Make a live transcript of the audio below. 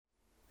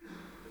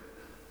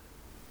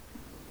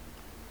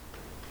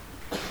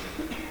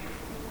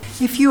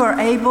If you are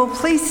able,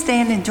 please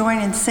stand and join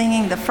in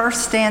singing the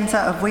first stanza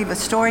of We've a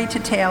Story to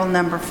Tell,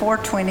 number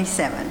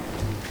 427.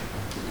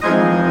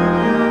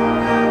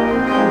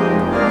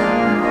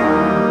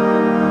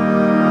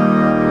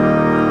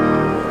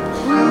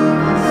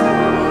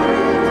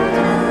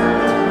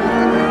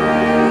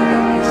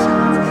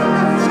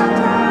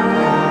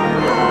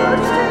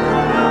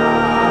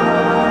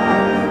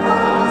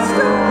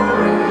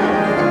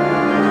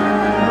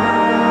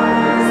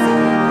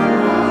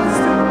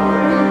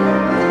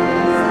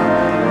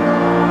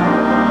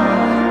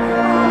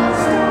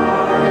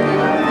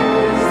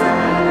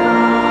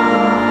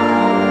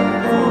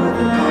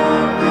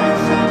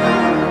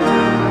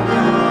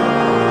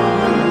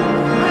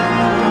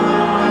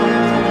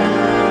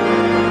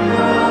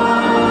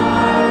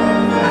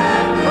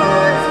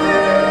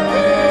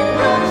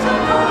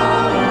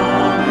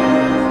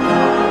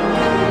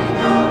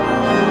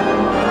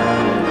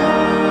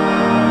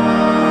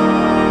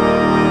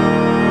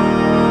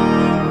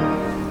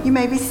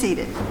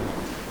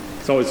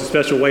 It's a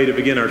special way to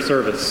begin our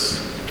service,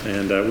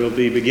 and we'll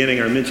be beginning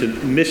our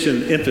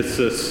mission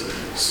emphasis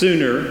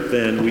sooner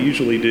than we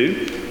usually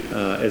do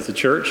as a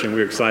church, and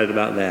we're excited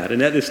about that. And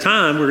at this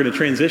time, we're going to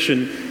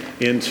transition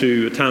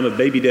into a time of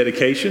baby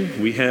dedication.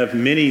 We have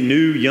many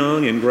new,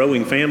 young, and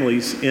growing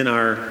families in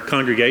our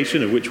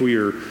congregation, of which we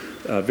are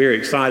very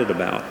excited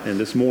about. And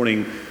this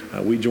morning,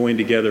 we joined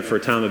together for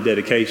a time of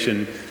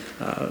dedication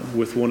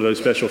with one of those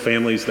special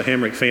families, the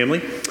Hamrick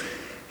family.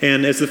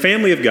 And as the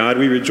family of God,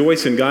 we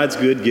rejoice in God's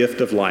good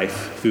gift of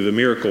life through the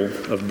miracle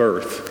of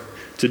birth.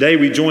 Today,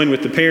 we join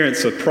with the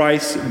parents of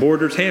Price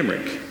Borders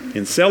Hamrick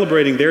in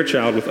celebrating their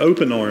child with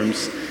open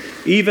arms,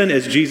 even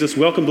as Jesus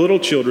welcomed little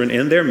children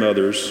and their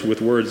mothers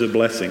with words of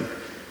blessing.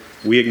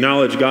 We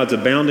acknowledge God's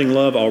abounding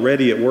love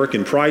already at work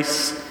in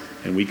Price,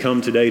 and we come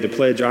today to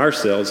pledge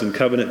ourselves in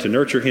covenant to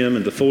nurture him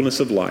in the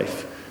fullness of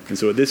life. And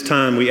so at this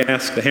time, we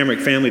ask the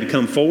Hamrick family to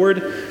come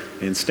forward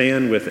and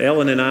stand with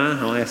Ellen and I.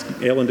 I'll ask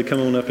Ellen to come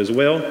on up as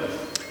well.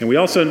 And we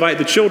also invite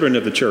the children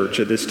of the church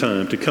at this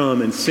time to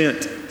come and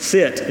sit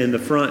in the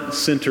front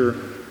center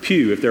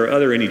pew. If there are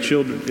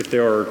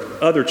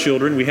other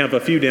children, we have a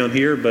few down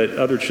here, but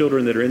other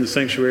children that are in the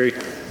sanctuary,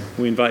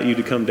 we invite you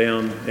to come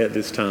down at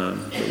this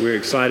time. But we're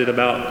excited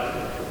about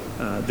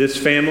this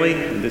family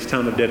and this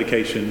time of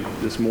dedication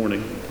this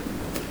morning.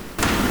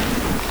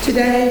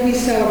 Today we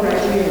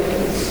celebrate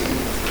miracles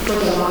for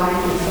the life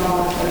and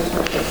thought of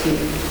precious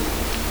youth.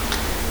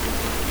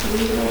 We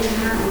lay in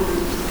our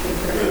arms the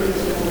praise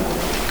of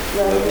love,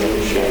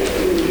 loving,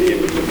 shaping the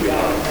image of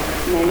God,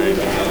 made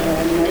to have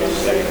our most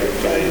sacred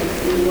faith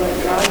in what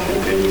God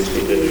continues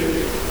to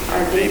do,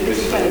 our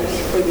deepest hopes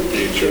for the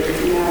future,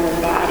 and our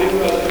abiding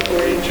love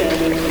for each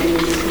other in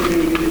this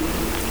community.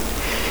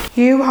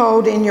 You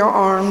hold in your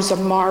arms a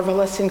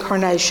marvelous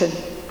incarnation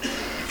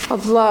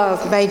of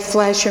love made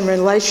flesh in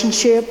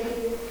relationship,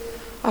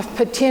 of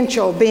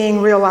potential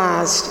being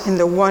realized in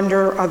the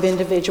wonder of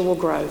individual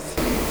growth.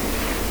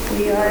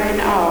 We are in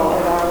awe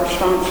of our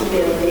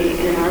responsibility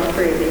and our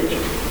privilege.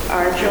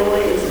 Our joy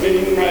is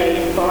being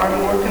made far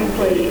more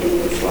complete in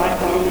this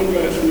lifelong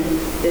investment,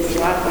 this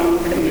lifelong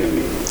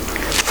commitment.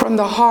 From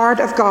the heart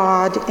of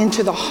God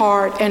into the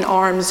heart and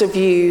arms of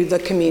you, the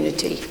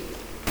community.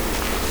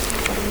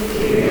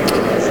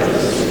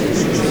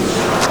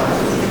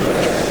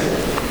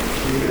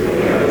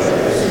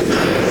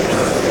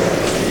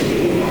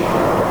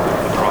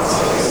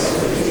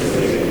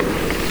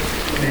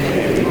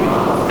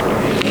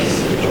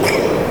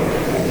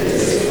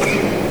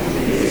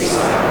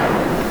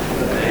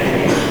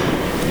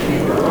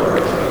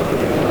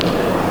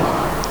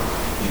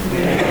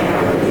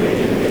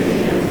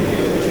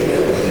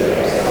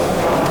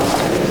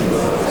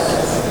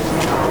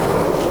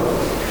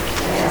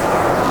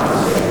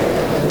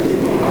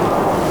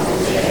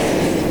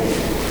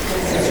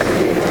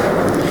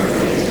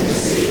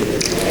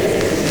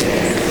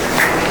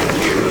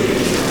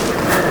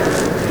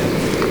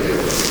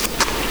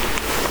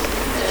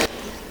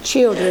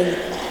 Children,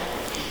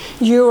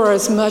 you are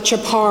as much a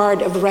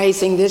part of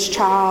raising this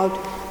child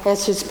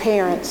as his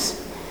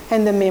parents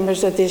and the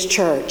members of this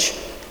church.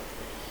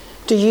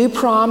 Do you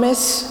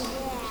promise?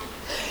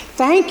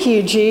 Thank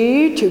you,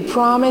 Jude, to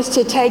promise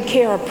to take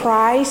care of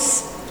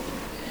Price,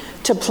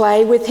 to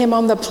play with him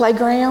on the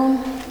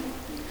playground,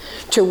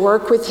 to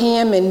work with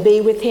him and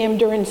be with him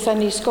during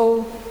Sunday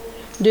school.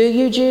 Do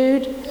you,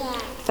 Jude? Yeah.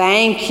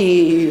 Thank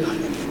you.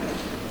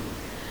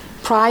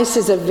 Price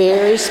is a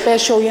very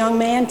special young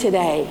man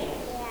today.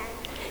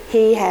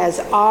 He has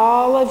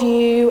all of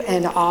you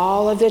and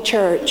all of the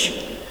church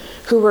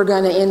who are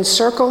going to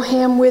encircle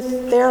him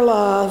with their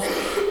love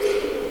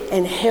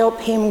and help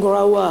him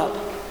grow up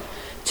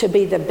to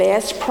be the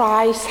best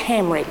Price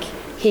Hamrick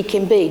he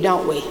can be,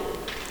 don't we?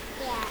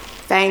 Yeah.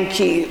 Thank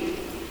you.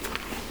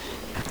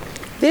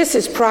 This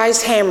is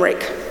Price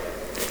Hamrick.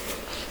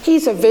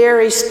 He's a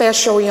very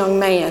special young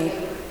man.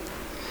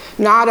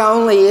 Not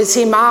only is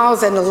he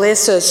Miles and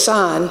Alyssa's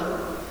son,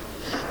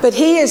 but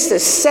he is the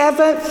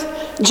 7th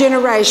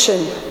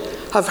generation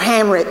of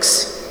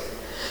Hamricks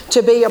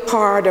to be a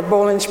part of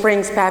Boiling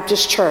Springs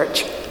Baptist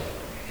Church.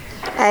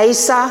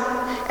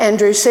 Asa and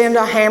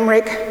Drusinda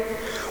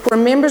Hamrick were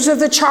members of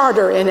the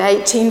charter in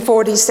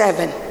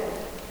 1847.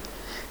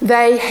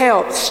 They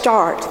helped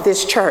start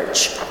this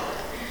church.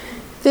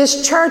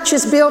 This church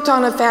is built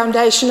on a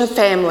foundation of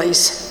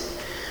families.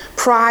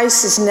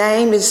 Price's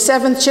name is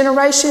fifth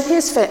generation,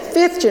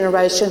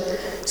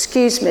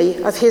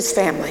 of his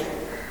family.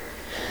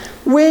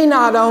 We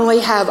not only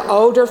have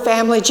older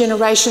family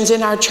generations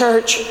in our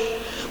church,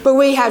 but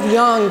we have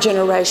young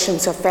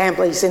generations of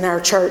families in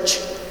our church.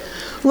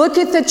 Look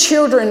at the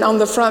children on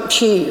the front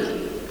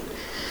pew.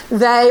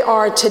 They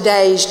are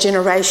today's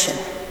generation.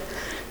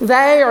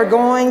 They are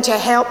going to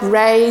help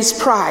raise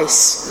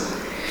Price.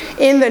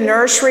 In the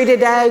nursery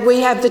today, we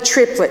have the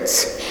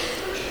triplets.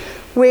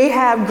 We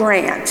have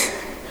Grant.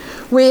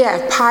 We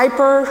have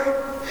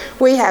Piper.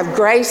 We have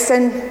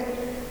Grayson.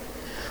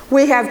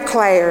 We have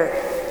Claire.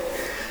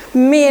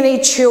 Many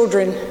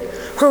children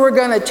who are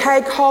going to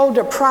take hold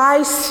of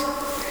Price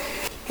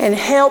and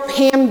help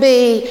him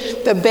be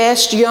the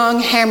best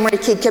young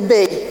Hamrick he could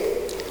be.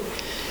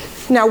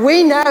 Now,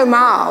 we know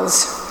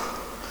Miles.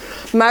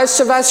 Most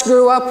of us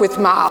grew up with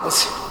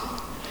Miles.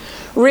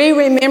 We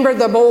remember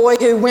the boy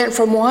who went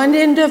from one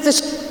end of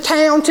the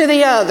town to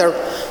the other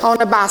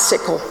on a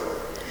bicycle,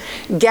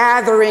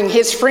 gathering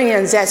his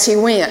friends as he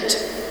went,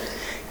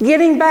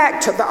 getting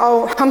back to the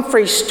old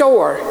Humphrey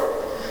store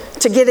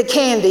to get a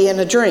candy and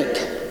a drink.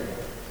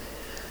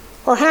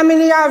 Or how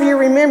many of you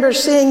remember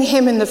seeing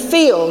him in the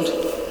field,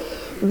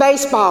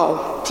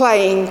 baseball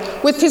playing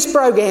with his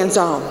brogans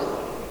on?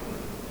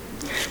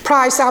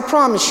 Price, I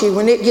promise you,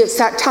 when it gets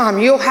that time,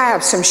 you'll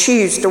have some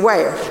shoes to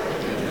wear.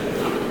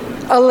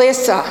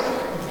 Alyssa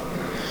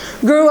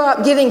grew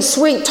up getting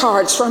sweet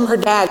tarts from her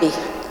daddy.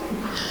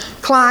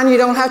 Klein, you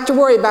don't have to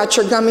worry about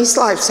your Gummies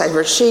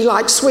Lifesavers. She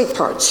likes sweet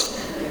tarts.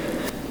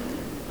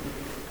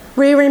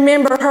 We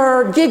remember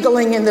her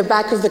giggling in the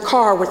back of the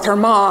car with her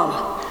mom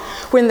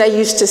when they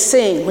used to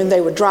sing when they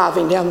were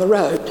driving down the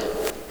road.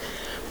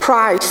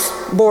 Price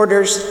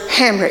borders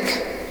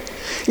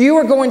Hamrick. You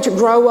are going to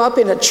grow up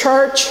in a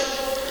church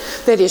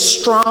that is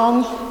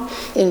strong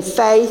in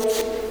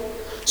faith,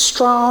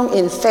 strong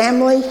in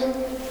family,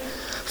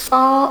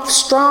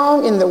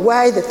 strong in the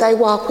way that they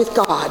walk with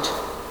God.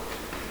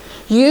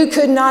 You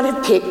could not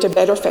have picked a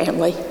better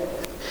family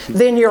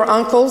than your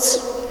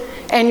uncles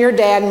and your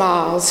dad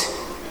Miles,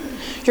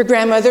 your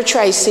grandmother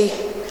Tracy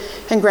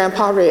and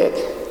Grandpa Rick,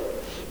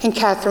 and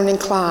Catherine and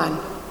Klein.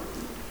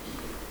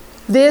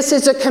 This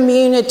is a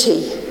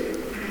community.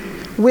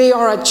 We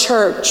are a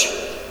church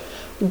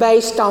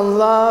based on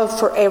love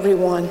for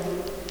everyone,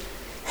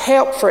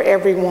 help for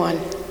everyone,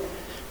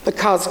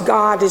 because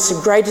God is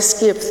the greatest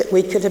gift that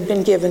we could have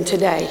been given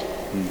today.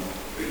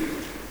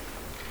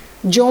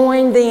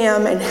 Join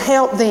them and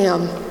help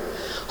them,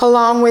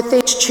 along with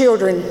these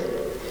children,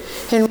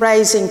 in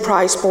raising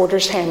Price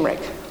Borders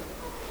Hamrick.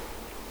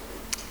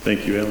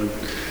 Thank you, Ellen.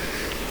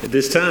 At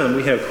this time,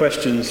 we have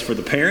questions for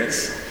the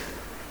parents.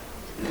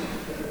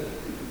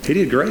 He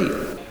did great.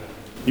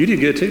 You did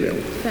good too,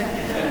 Ellen.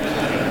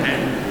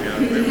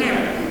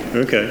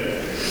 Okay.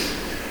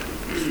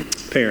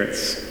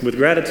 Parents, with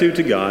gratitude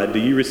to God, do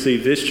you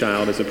receive this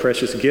child as a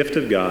precious gift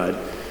of God?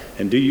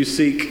 And do you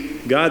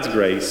seek God's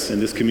grace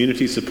and this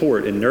community's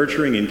support in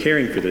nurturing and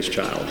caring for this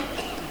child?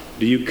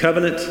 Do you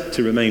covenant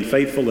to remain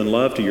faithful in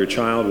love to your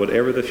child,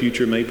 whatever the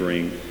future may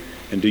bring?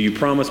 And do you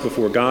promise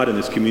before God and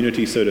this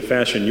community so to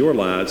fashion your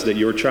lives that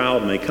your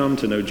child may come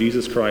to know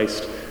Jesus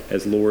Christ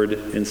as Lord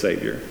and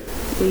Savior?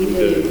 We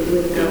do,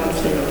 with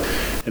God's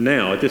help. And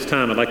now, at this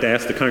time, I'd like to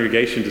ask the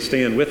congregation to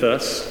stand with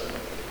us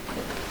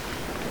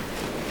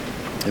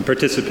and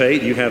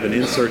participate. You have an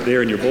insert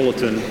there in your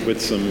bulletin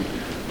with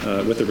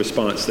the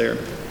response there.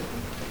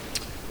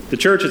 The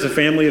church as a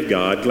family of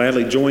God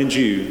gladly joins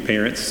you,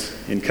 parents,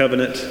 in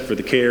covenant for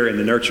the care and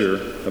the nurture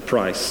of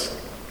Price.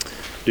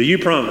 Do you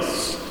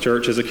promise,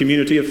 church, as a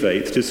community of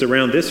faith, to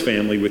surround this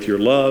family with your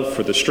love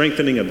for the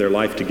strengthening of their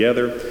life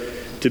together,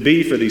 to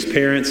be for these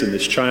parents and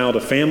this child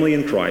a family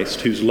in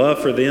Christ whose love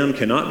for them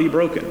cannot be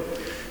broken,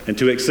 and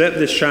to accept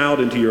this child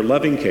into your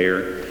loving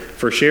care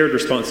for shared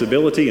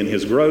responsibility in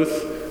his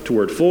growth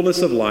toward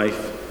fullness of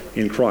life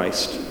in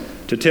Christ,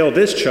 to tell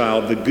this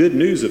child the good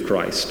news of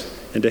Christ,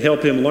 and to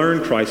help him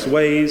learn Christ's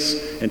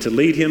ways and to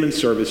lead him in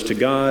service to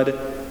God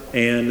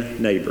and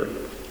neighbor?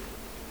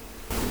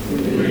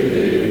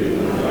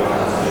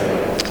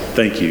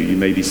 Thank you. You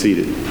may be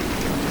seated.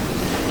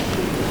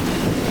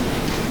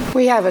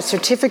 We have a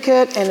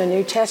certificate and a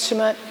New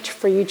Testament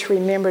for you to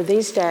remember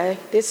this day.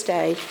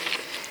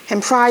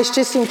 And Price,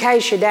 just in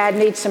case your dad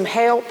needs some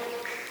help,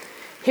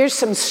 here's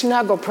some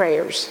snuggle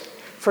prayers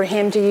for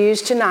him to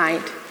use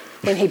tonight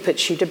when he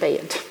puts you to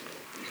bed.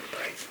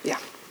 Yeah.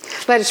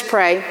 Let us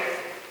pray.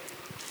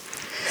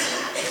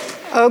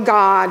 Oh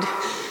God,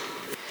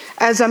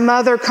 as a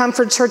mother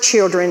comforts her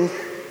children,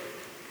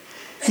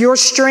 your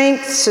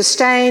strength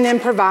sustain and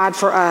provide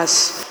for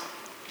us.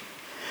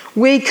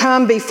 We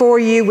come before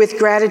you with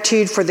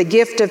gratitude for the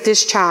gift of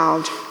this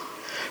child,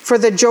 for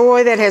the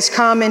joy that has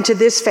come into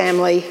this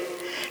family,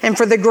 and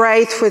for the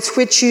grace with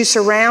which you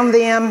surround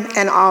them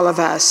and all of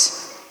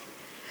us.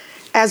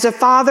 As a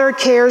father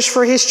cares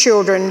for his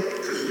children,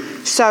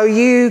 so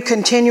you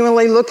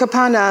continually look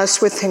upon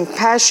us with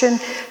compassion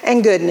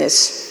and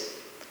goodness.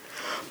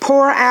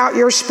 Pour out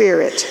your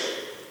Spirit.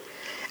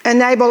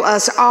 Enable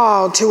us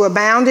all to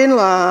abound in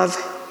love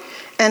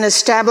and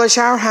establish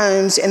our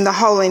homes in the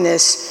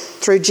holiness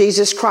through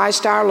Jesus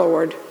Christ our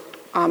Lord.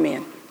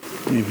 Amen.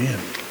 Amen.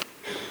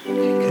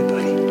 Good,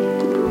 buddy.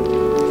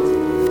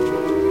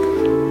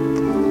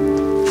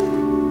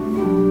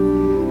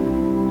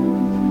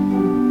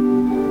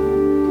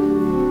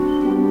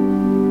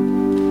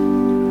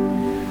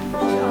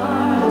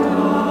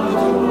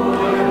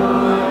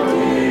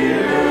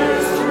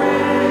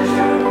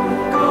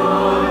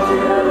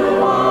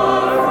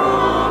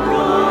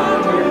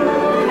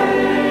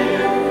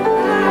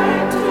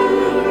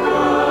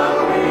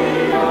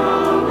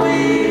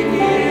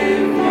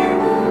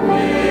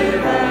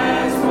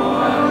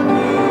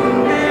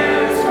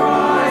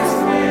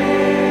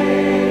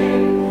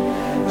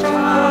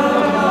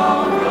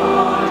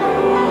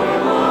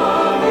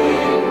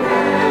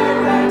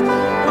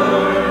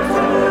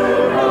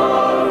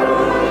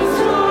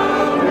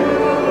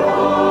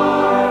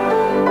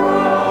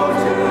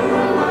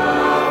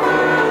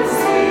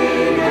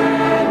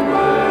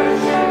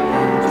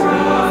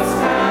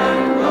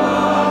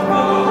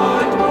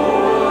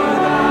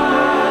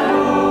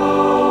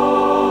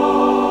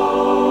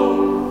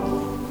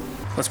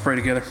 Pray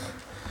together.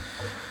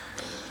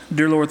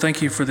 Dear Lord,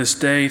 thank you for this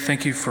day.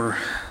 Thank you for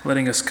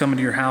letting us come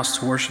into your house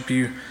to worship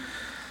you.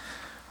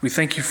 We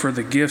thank you for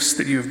the gifts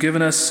that you have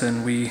given us,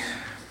 and we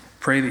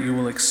pray that you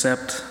will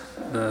accept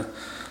the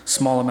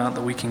small amount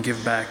that we can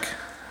give back.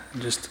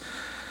 And just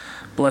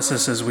bless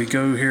us as we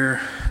go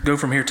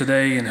from here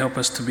today, and help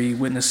us to be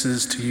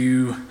witnesses to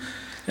you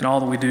in all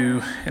that we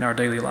do in our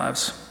daily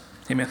lives.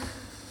 Amen.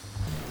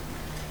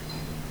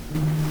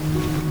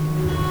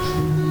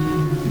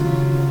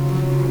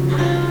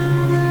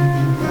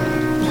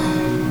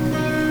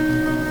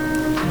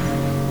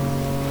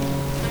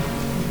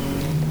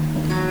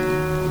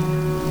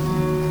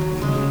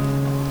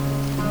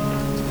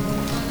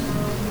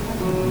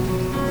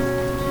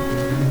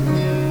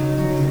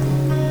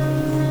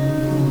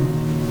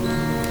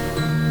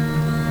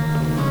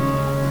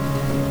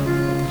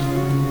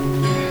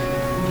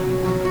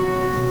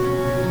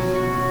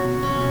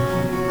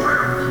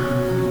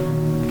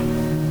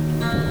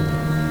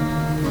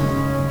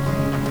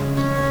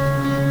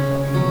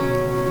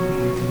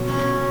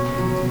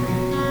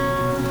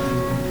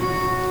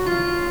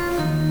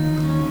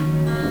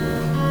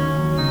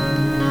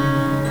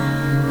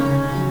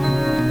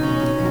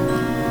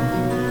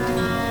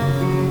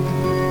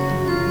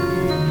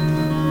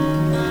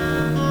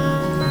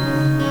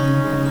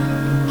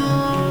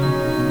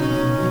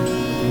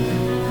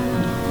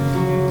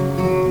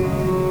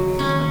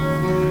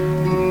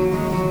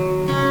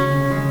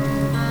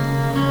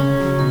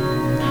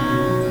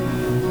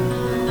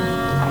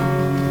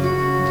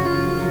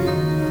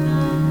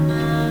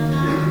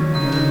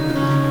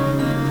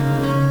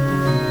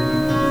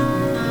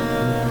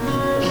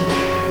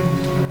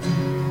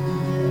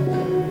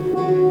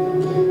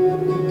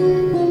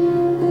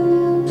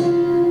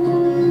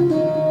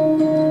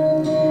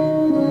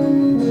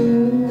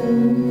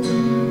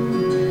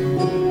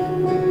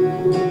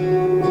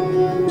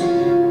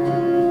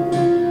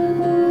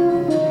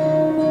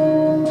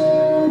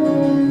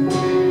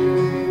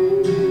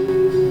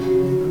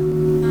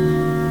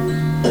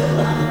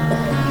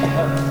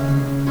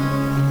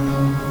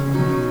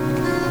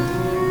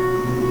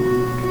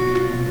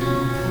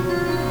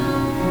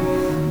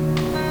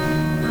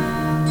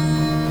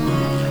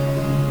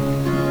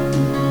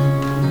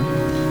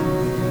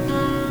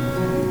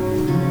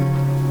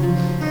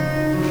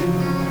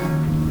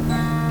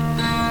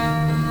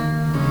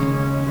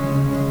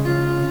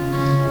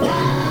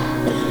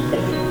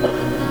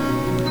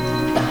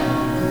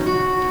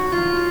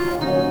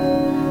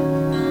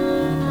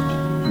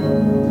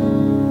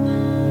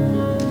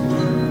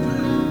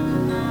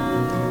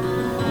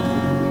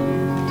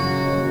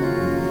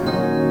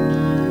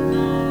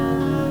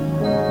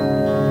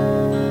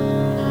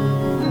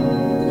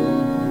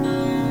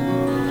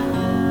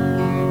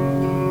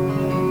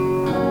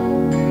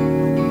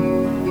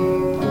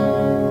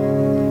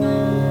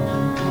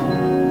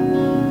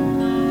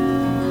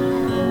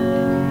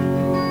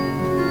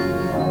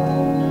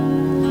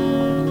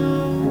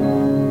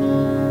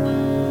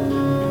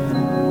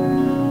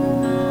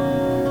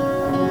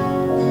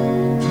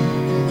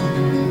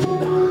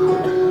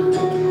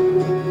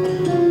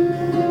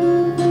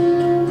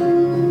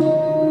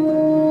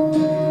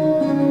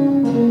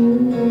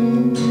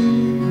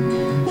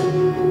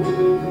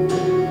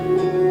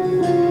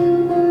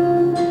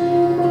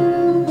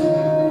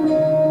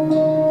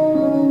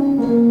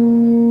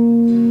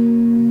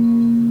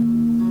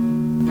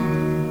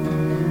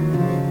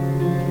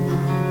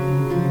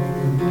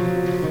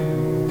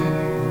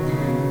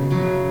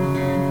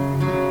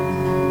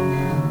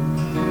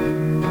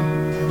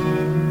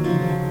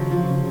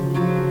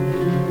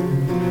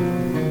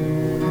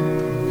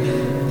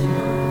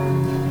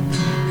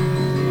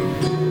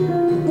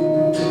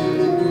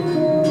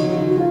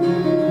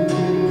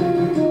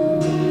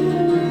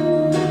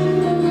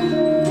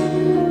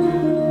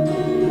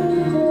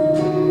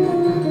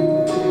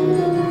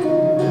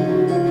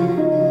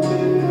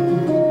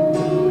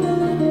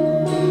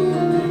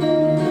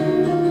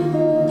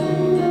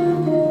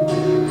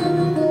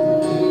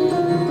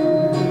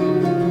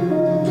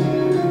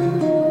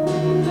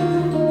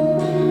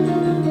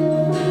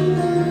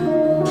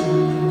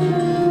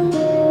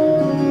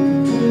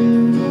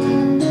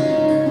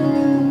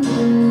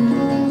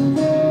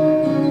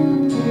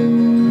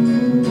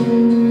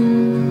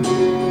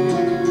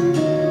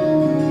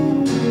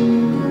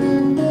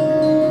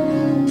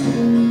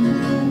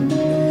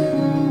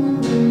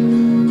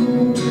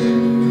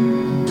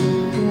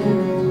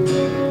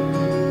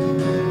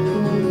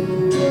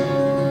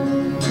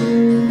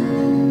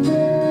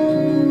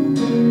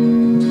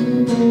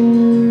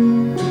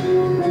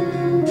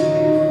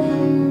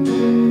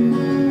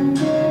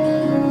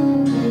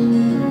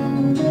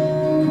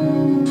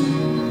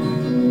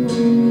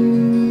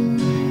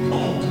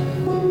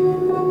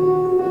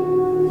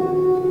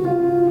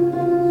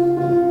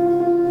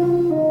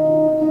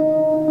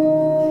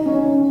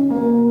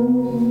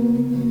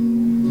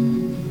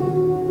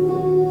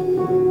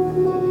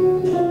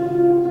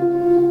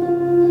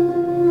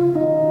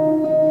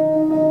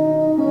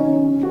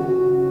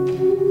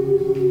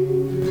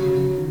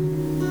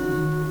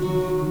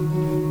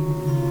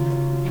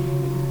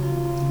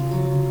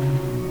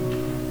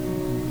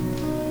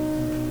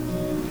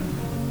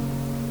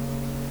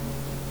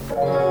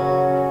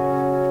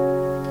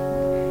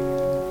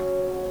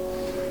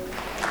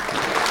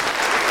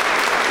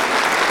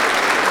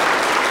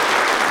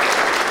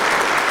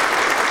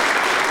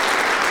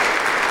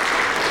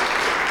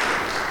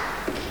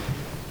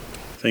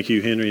 Thank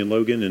you, Henry and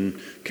Logan, and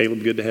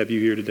Caleb, good to have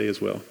you here today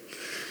as well.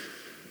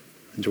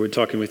 Enjoyed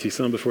talking with you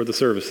some before the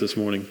service this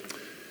morning.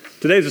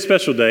 Today is a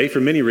special day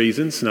for many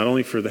reasons, not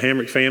only for the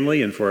Hamrick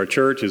family and for our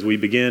church as we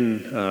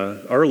begin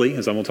early,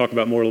 as I'm going to talk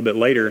about more a little bit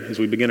later, as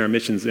we begin our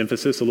missions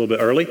emphasis a little bit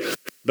early.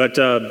 But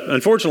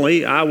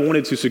unfortunately, I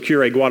wanted to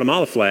secure a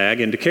Guatemala flag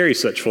and to carry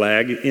such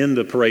flag in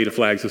the parade of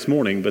flags this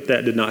morning, but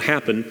that did not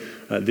happen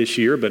this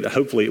year, but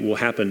hopefully it will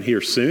happen here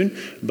soon.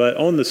 But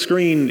on the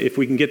screen, if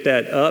we can get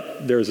that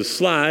up, there's a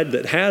slide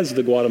that has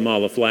the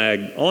Guatemala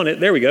flag on it.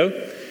 There we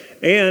go.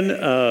 And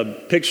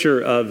a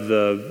picture of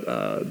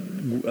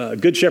the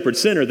Good Shepherd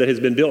Center that has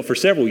been built for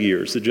several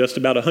years. So just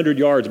about 100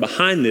 yards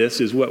behind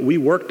this is what we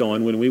worked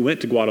on when we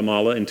went to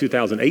Guatemala in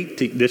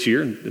 2018, this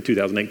year,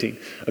 2018,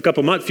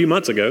 few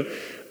months ago.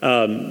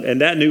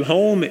 And that new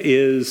home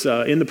is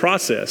in the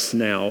process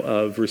now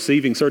of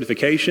receiving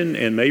certification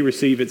and may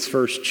receive its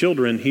first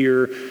children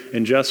here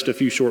in just a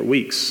few short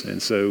weeks.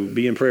 And so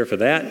be in prayer for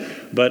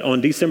that. But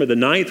on December the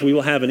 9th, we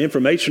will have an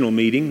informational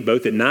meeting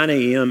both at 9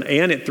 a.m.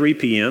 and at 3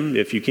 p.m.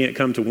 If you can't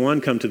come to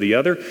one, come to the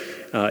other.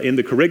 In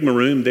the Kerygma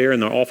room there in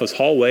the office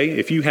hallway.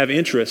 If you have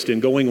interest in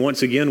going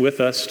once again with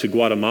us to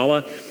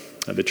Guatemala,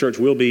 the church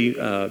will be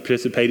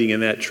participating in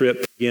that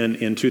trip again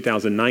in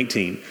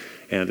 2019.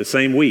 And the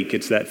same week,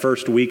 it's that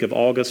first week of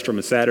August from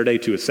a Saturday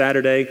to a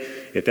Saturday.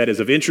 If that is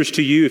of interest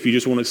to you, if you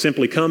just want to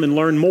simply come and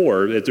learn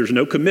more, that there's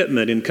no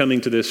commitment in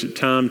coming to this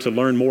time to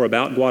learn more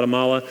about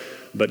Guatemala,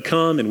 but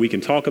come and we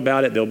can talk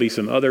about it. There'll be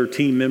some other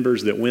team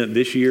members that went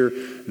this year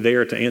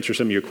there to answer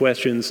some of your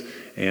questions.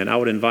 And I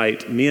would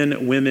invite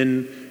men,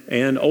 women,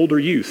 and older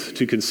youth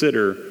to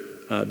consider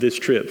this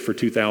trip for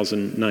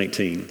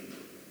 2019.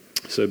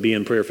 So be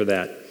in prayer for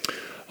that.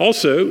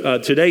 Also,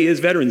 today is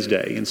Veterans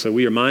Day, and so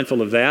we are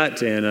mindful of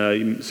that.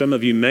 And some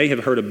of you may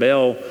have heard a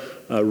bell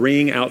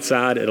ring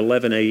outside at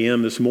 11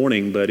 a.m. this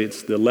morning, but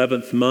it's the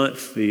 11th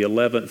month, the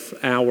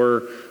 11th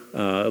hour,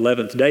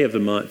 11th day of the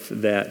month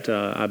that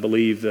I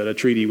believe that a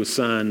treaty was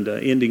signed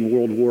ending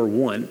World War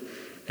I.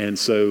 And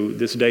so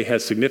this day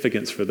has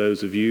significance for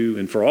those of you,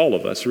 and for all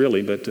of us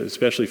really, but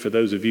especially for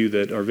those of you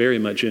that are very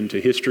much into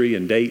history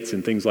and dates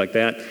and things like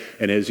that.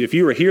 And if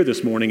you are here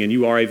this morning and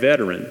you are a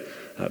veteran,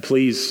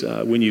 please,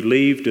 when you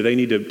leave, do they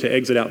need to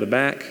exit out the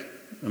back?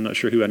 I'm not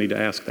sure who I need to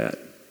ask that,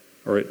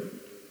 or at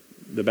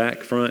the back,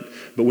 front.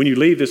 But when you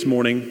leave this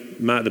morning,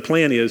 the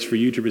plan is for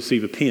you to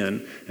receive a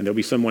pen, and there'll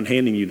be someone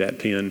handing you that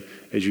pen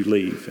as you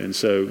leave. And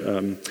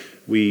so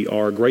we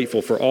are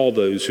grateful for all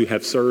those who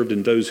have served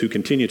and those who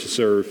continue to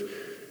serve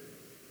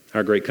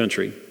our great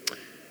country.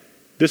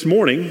 This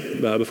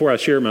morning, before I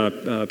share my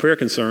prayer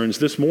concerns,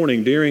 this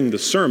morning during the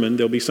sermon,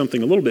 there'll be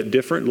something a little bit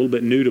different, a little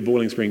bit new to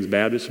Boiling Springs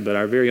Baptist, but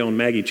our very own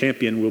Maggie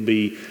Champion will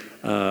be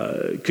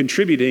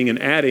contributing and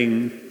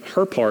adding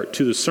her part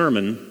to the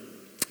sermon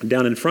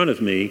down in front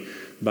of me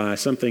by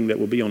something that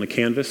will be on a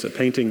canvas, a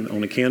painting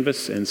on a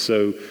canvas. And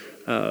so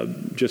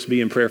just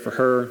be in prayer for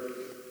her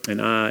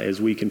and I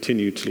as we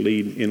continue to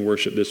lead in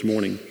worship this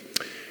morning.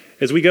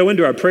 As we go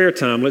into our prayer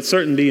time, let's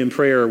certainly be in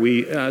prayer.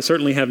 We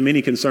certainly have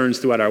many concerns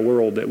throughout our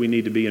world that we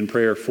need to be in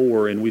prayer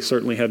for, and we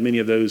certainly have many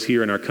of those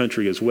here in our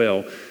country as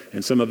well,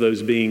 and some of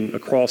those being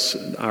across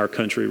our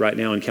country right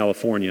now in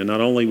California, not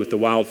only with the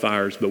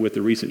wildfires, but with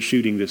the recent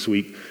shooting this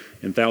week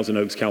in Thousand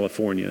Oaks,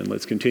 California. And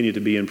let's continue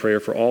to be in prayer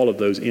for all of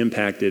those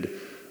impacted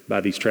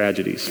by these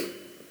tragedies.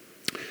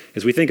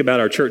 As we think about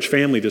our church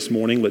family this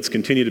morning, let's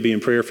continue to be in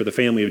prayer for the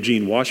family of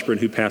Gene Washburn,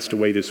 who passed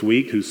away this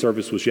week, whose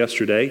service was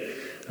yesterday.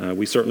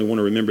 We certainly want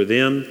to remember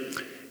them.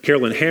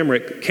 Carolyn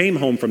Hamrick came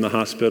home from the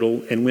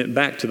hospital and went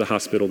back to the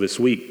hospital this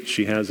week.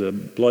 She has a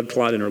blood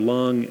clot in her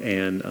lung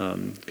and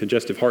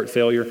congestive heart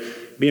failure.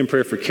 Be in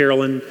prayer for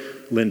Carolyn,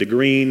 Linda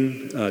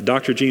Green,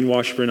 Dr. Gene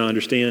Washburn, I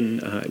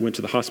understand, went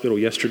to the hospital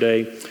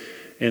yesterday.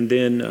 And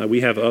then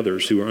we have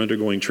others who are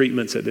undergoing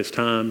treatments at this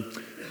time,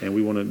 and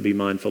we want to be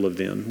mindful of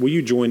them. Will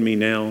you join me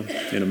now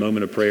in a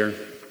moment of prayer?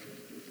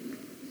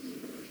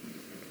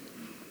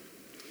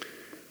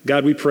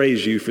 God, we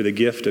praise you for the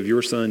gift of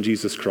your Son,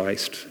 Jesus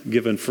Christ,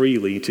 given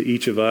freely to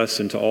each of us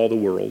and to all the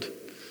world.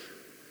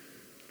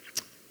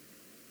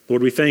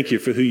 Lord, we thank you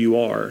for who you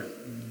are,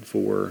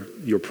 for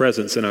your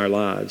presence in our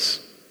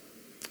lives.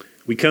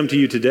 We come to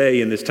you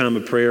today in this time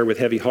of prayer with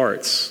heavy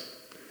hearts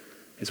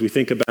as we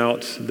think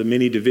about the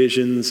many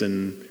divisions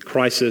and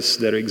crises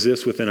that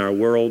exist within our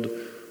world.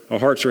 Our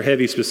hearts are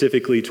heavy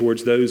specifically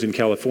towards those in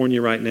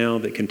California right now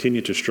that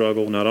continue to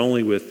struggle, not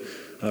only with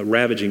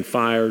ravaging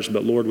fires,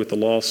 but Lord, with the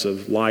loss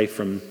of life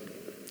from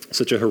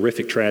such a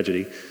horrific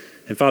tragedy.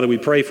 And Father, we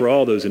pray for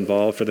all those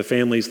involved, for the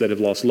families that have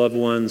lost loved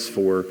ones,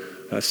 for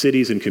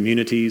cities and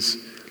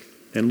communities,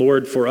 and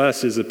Lord, for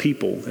us as a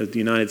people, as the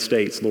United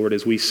States, Lord,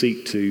 as we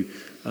seek to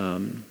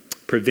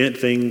prevent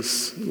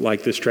things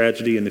like this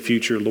tragedy in the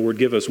future, Lord,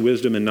 give us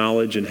wisdom and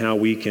knowledge in how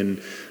we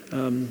can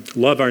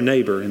love our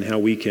neighbor and how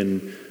we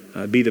can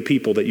be the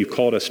people that you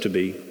called us to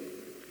be.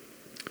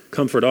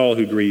 Comfort all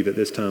who grieve at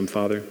this time,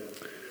 Father.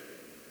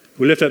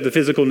 We lift up the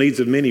physical needs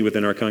of many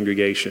within our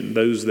congregation,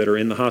 those that are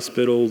in the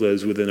hospital,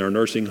 those within our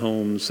nursing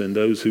homes, and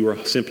those who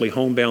are simply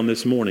homebound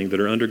this morning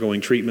that are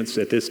undergoing treatments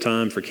at this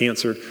time for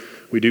cancer.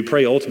 We do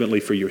pray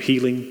ultimately for your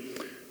healing.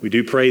 We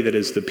do pray that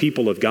as the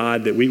people of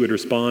God that we would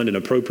respond in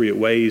appropriate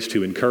ways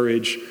to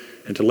encourage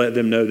and to let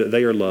them know that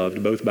they are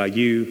loved both by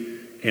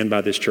you and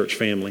by this church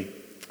family.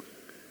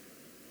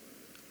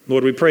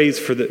 Lord, we pray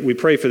for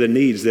the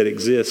needs that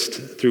exist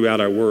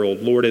throughout our world.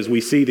 Lord, as we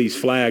see these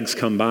flags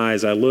come by,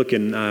 as I look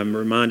and I'm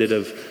reminded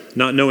of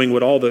not knowing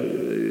what all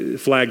the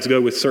flags go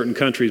with certain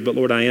countries, but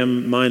Lord, I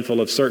am mindful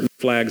of certain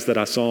flags that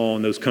I saw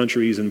in those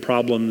countries and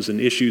problems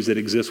and issues that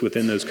exist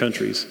within those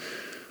countries.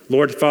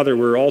 Lord, Father,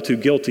 we're all too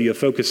guilty of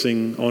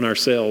focusing on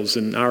ourselves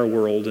and our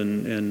world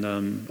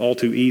and all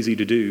too easy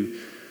to do.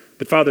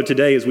 But Father,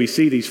 today as we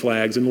see these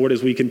flags, and Lord,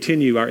 as we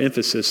continue our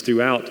emphasis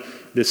throughout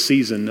this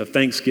season of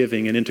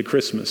Thanksgiving and into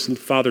Christmas,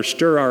 Father,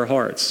 stir our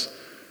hearts,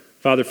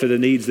 Father, for the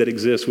needs that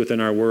exist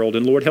within our world.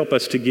 And Lord, help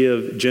us to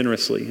give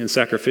generously and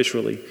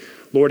sacrificially.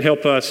 Lord,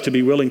 help us to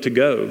be willing to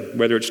go,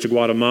 whether it's to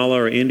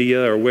Guatemala or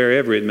India or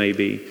wherever it may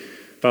be.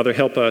 Father,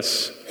 help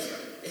us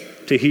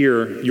to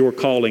hear your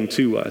calling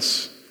to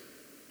us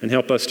and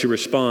help us to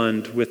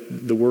respond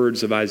with the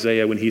words of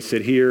Isaiah when he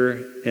said,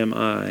 "Here am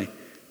I,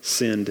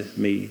 send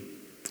me."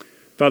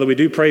 Father, we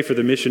do pray for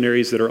the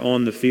missionaries that are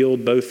on the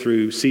field, both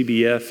through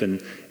CBF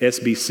and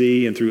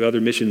SBC and through other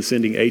mission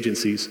sending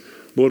agencies.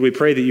 Lord, we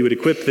pray that you would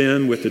equip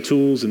them with the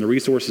tools and the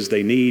resources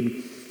they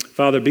need.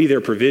 Father, be their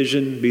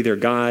provision, be their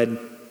guide.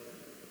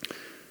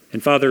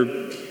 And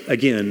Father,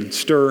 again,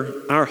 stir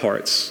our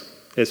hearts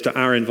as to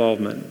our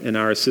involvement and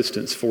our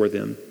assistance for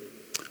them.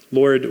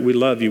 Lord, we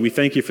love you. We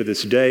thank you for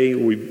this day.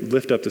 We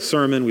lift up the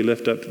sermon. We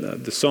lift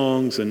up the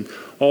songs and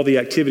all the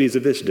activities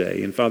of this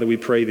day. And Father, we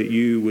pray that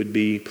you would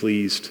be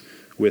pleased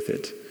with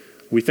it.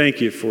 We thank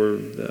you for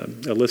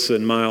Alyssa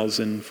and Miles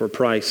and for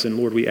Price. And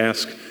Lord, we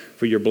ask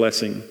for your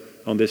blessing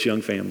on this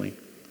young family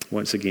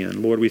once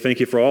again. Lord, we thank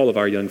you for all of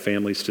our young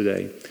families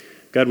today.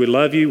 God, we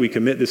love you. We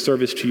commit this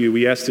service to you.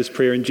 We ask this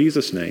prayer in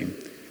Jesus' name.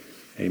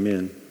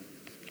 Amen.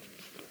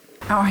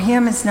 Our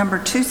hymn is number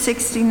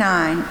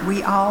 269,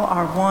 "We All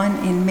Are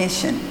One in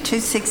Mission,"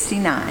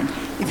 269.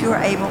 If you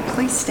are able,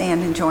 please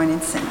stand and join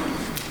in singing.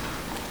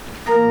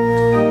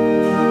 Very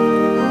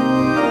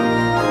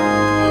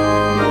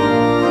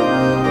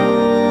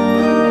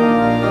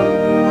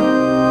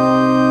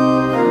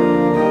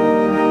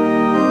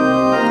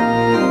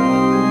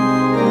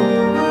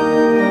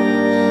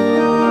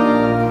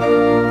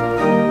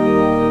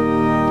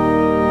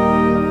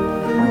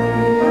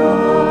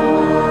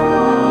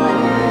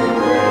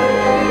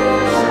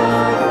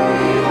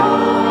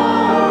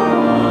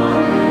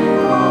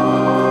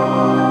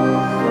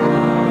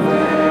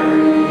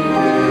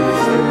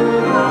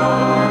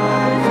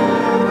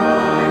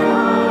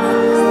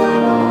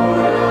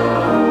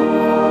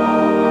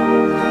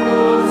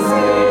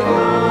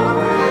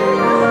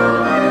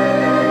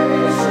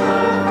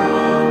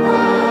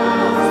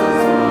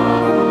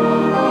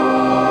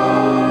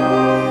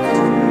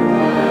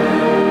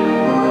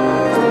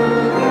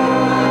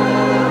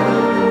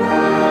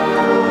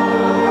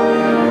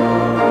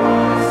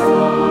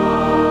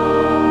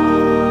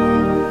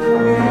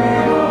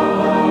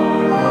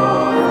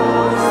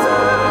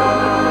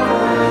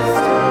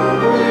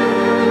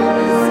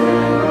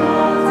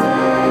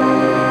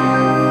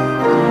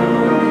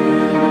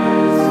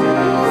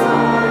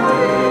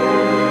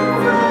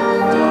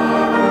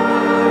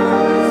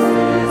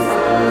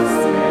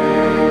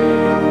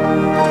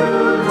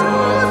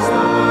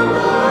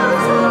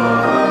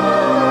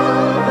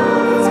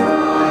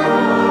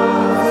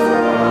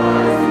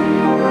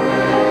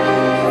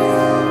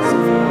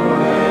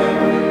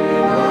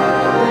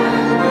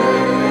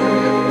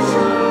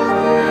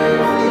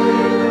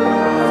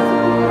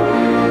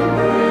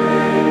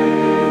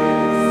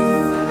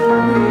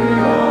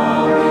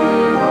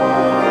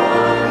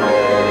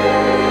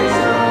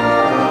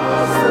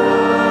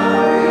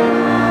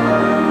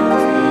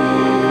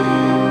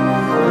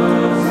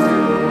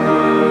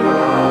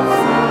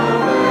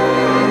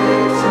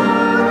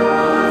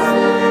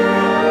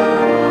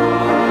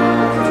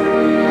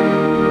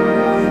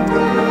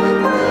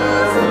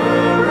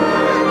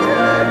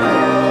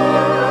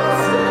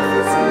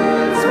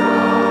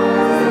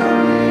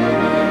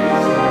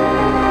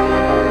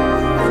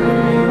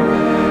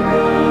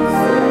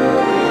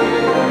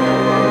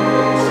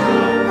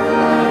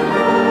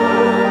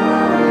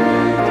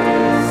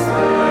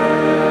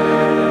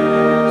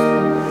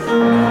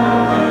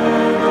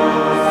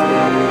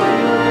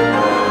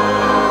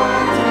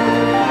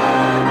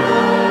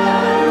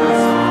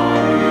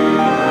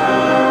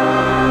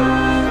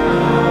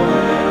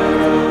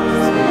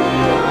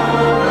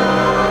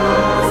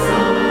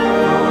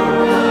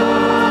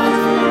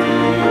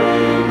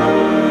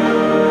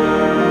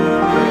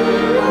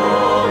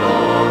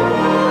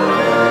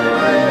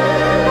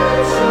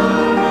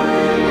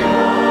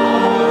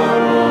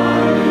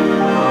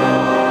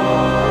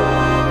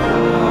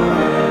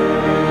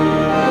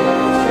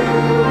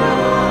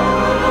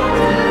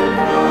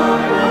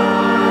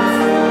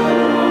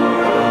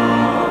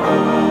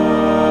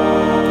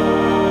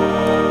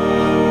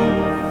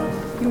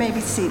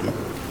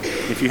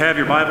have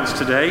your Bibles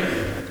today,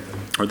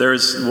 or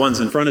there's ones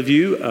in front of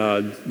you,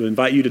 we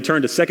invite you to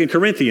turn to 2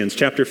 Corinthians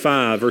chapter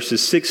 5,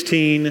 verses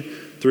 16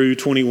 through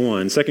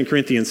 21. 2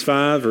 Corinthians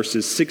 5,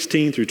 verses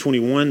 16 through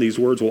 21. These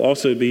words will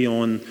also be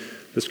on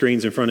the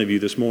screens in front of you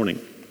this morning.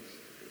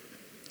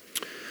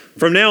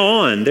 From now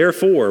on,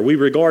 therefore, we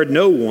regard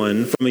no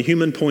one from a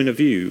human point of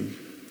view.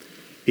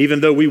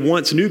 Even though we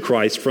once knew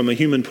Christ from a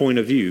human point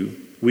of view,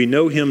 we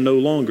know him no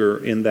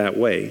longer in that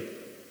way.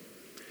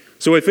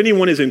 So if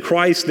anyone is in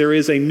Christ, there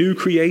is a new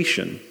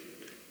creation.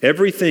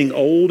 Everything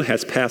old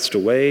has passed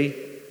away.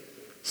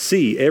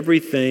 See,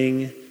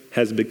 everything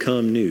has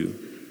become new.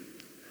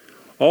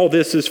 All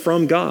this is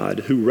from God,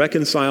 who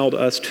reconciled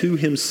us to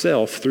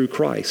himself through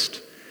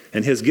Christ,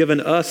 and has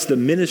given us the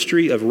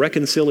ministry of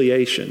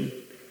reconciliation.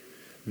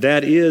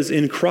 That is,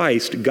 in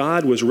Christ,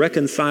 God was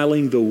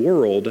reconciling the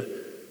world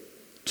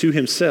to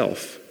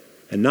himself,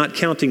 and not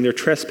counting their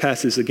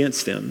trespasses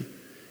against them,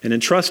 and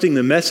entrusting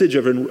the message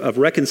of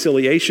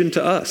reconciliation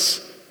to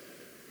us.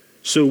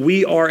 So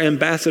we are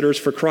ambassadors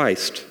for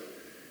Christ.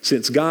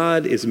 Since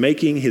God is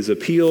making his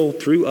appeal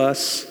through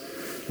us,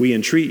 we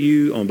entreat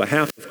you on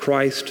behalf of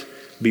Christ,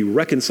 be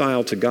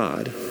reconciled to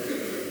God.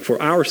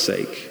 For our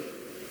sake,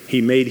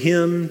 he made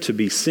him to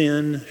be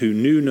sin who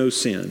knew no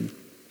sin,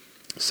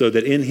 so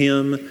that in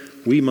him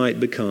we might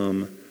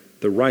become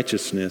the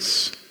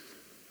righteousness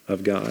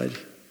of God.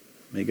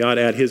 May God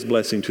add his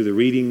blessing to the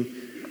reading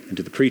and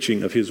to the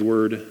preaching of his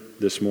word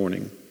this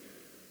morning.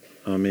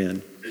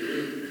 Amen.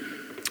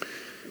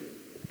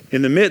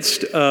 In the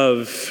midst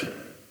of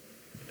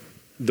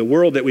the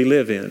world that we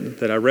live in,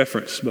 that I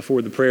referenced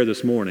before the prayer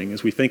this morning,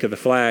 as we think of the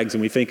flags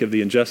and we think of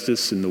the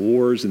injustice and the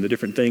wars and the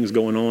different things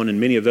going on in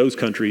many of those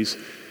countries,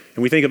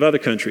 and we think of other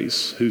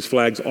countries whose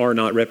flags are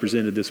not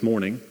represented this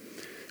morning,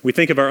 we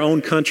think of our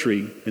own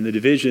country and the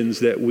divisions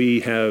that we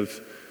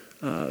have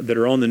that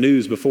are on the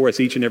news before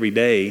us each and every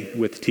day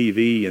with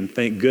TV, and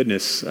thank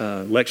goodness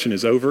election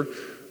is over.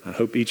 I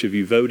hope each of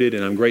you voted,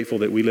 and I'm grateful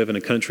that we live in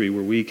a country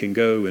where we can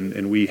go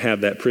and we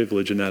have that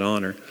privilege and that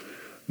honor.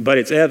 But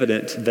it's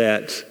evident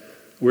that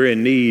we're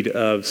in need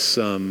of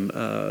some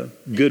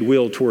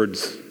goodwill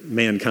towards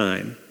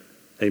mankind.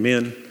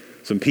 Amen?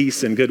 Some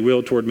peace and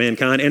goodwill toward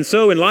mankind. And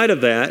so in light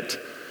of that,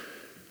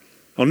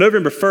 on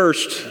November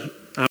 1st,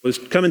 I was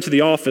coming to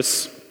the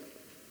office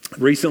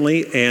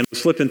recently and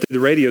was flipping through the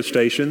radio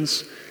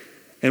stations,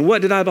 and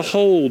what did I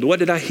behold? What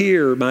did I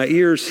hear? My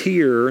ears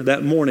hear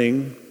that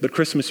morning but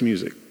Christmas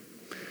music.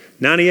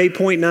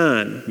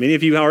 98.9. Many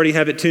of you already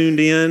have it tuned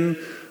in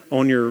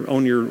on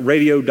your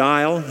radio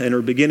dial and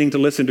are beginning to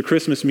listen to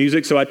Christmas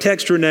music. So I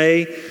text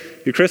Renee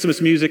your Christmas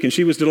music, and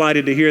she was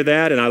delighted to hear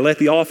that, and I let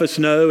the office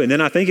know, and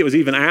then I think it was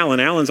even Alan.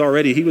 Alan's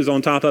already, he was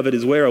on top of it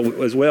as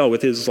well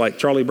with his like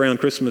Charlie Brown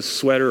Christmas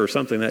sweater or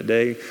something that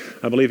day,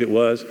 I believe it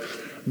was.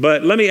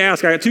 But let me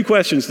ask, I got two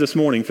questions this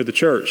morning for the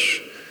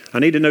church. I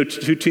need to know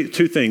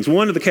two things.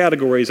 One of the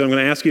categories I'm going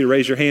to ask you to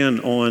raise your hand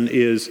on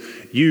is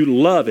you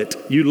love it.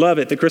 You love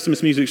it. The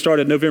Christmas music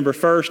started November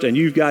 1st, and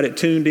you've got it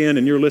tuned in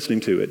and you're listening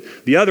to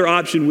it. The other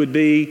option would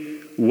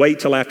be wait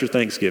till after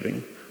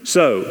Thanksgiving.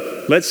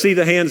 So let's see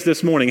the hands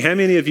this morning. How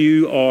many of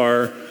you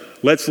are,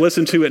 let's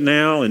listen to it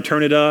now and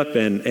turn it up,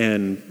 and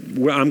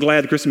I'm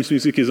glad the Christmas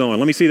music is on.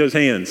 Let me see those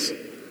hands.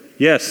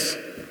 Yes.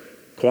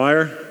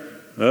 Choir?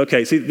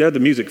 Okay, see, they're the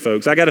music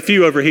folks. I got a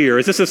few over here.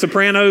 Is this the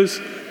Sopranos?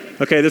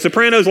 Okay, the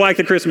Sopranos like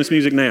the Christmas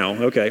music now.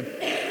 Okay.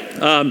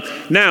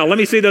 Now, let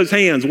me see those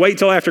hands. Wait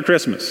till after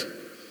Christmas.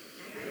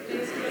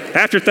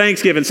 After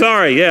Thanksgiving.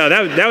 Sorry, yeah,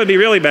 that would be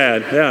really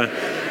bad.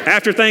 Yeah.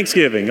 After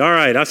Thanksgiving. All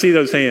right, I see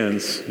those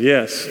hands.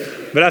 Yes.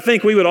 But I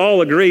think we would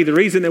all agree the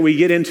reason that we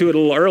get into it a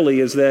little early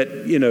is that,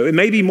 it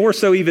may be more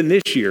so even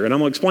this year, and I'm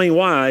going to explain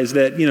why, is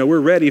that, we're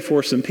ready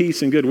for some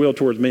peace and goodwill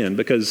towards men,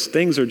 because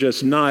things are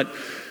just not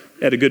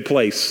at a good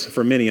place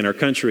for many in our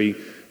country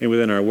and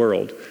within our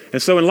world.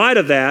 And so in light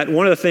of that,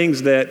 one of the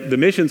things that the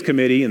missions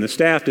committee and the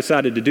staff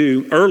decided to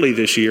do early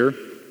this year,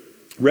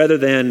 rather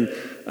than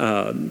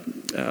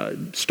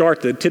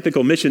start the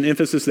typical mission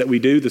emphasis that we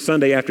do the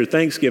Sunday after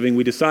Thanksgiving,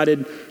 we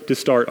decided to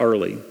start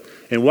early.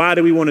 And why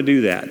do we want to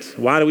do that?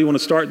 Why do we want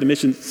to start the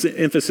mission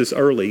emphasis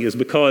early? Is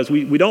because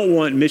we don't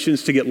want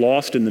missions to get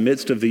lost in the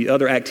midst of the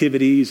other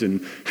activities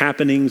and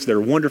happenings that are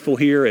wonderful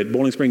here at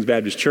Boiling Springs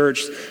Baptist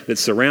Church that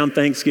surround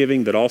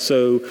Thanksgiving, that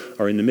also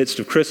are in the midst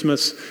of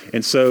Christmas.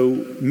 And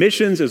so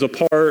missions is a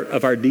part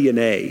of our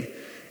DNA.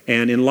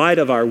 And in light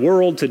of our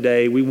world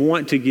today, we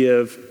want to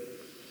give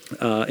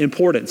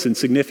importance and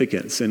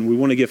significance, and we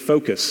want to give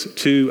focus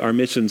to our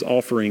missions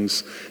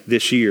offerings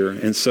this year.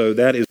 And so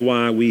that is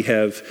why we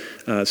have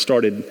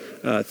started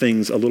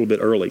things a little bit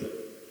early.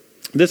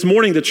 This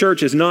morning, the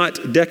church is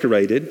not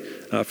decorated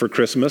for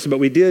Christmas, but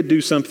we did do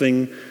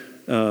something,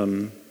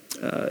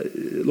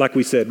 like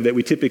we said, that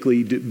we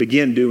typically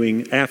begin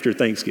doing after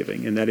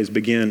Thanksgiving, and that is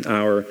begin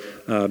our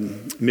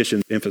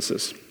mission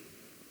emphasis.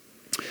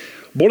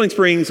 Boiling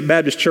Springs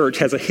Baptist Church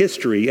has a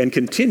history and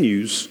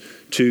continues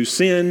to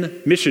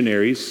send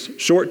missionaries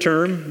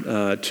short-term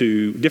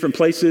to different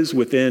places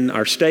within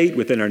our state,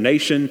 within our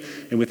nation,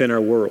 and within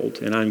our world.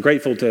 And I'm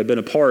grateful to have been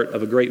a part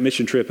of a great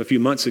mission trip a few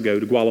months ago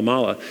to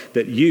Guatemala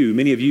that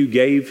many of you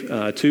gave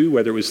to,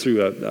 whether it was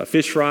through a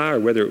fish fry or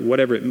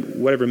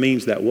whatever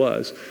means that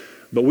was.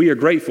 But we are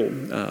grateful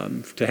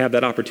to have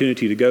that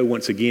opportunity to go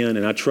once again,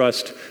 and I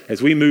trust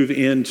as we move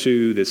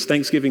into this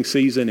Thanksgiving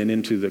season and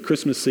into the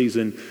Christmas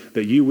season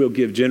that you will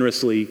give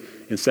generously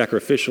and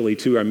sacrificially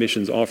to our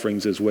missions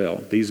offerings as well.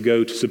 These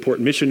go to support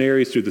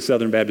missionaries through the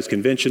Southern Baptist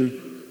Convention,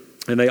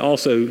 and they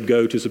also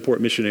go to support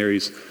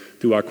missionaries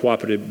through our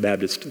Cooperative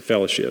Baptist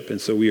Fellowship.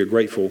 And so we are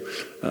grateful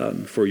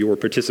for your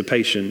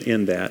participation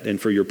in that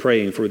and for your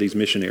praying for these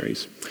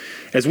missionaries.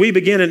 As we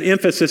begin an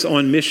emphasis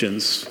on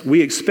missions,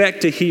 we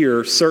expect to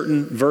hear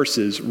certain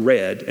verses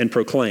read and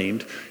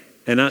proclaimed.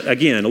 And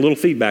again, a little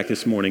feedback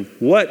this morning.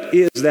 What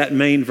is that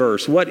main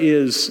verse? What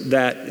is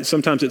that?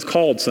 Sometimes it's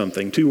called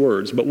something, 2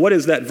 words, but what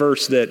is that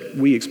verse that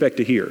we expect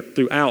to hear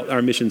throughout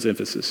our missions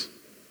emphasis?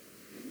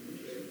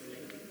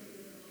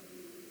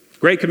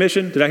 Great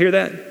Commission. Did I hear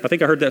that? I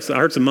think I heard that. I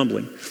heard some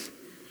mumbling.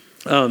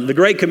 The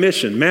Great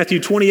Commission, Matthew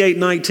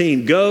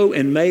 28:19, go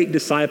and make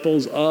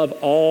disciples of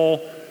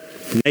all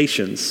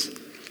nations.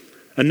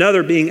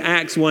 Another being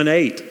Acts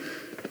 1:8.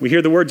 We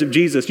hear the words of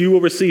Jesus, you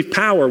will receive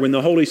power when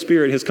the Holy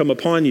Spirit has come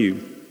upon you,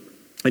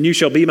 and you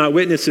shall be my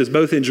witnesses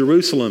both in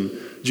Jerusalem,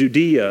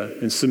 Judea,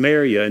 and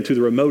Samaria, and to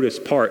the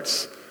remotest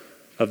parts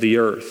of the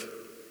earth.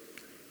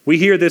 We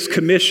hear this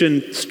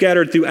commission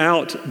scattered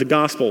throughout the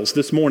Gospels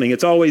this morning.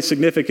 It's always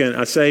significant,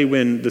 I say,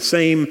 when the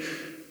same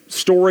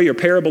story or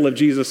parable of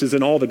Jesus is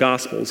in all the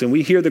Gospels. And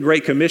we hear the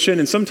Great Commission,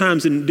 and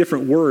sometimes in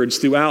different words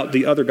throughout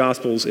the other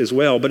Gospels as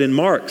well. But in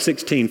Mark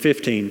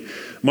 16:15,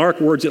 Mark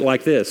words it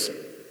like this,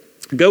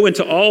 go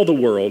into all the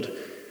world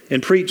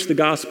and preach the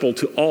gospel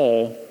to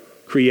all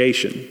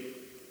creation.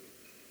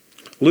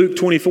 Luke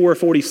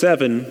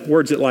 24:47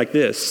 words it like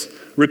this,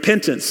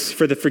 repentance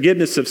for the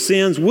forgiveness of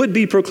sins would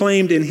be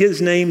proclaimed in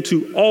his name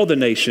to all the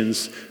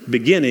nations,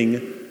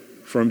 beginning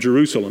from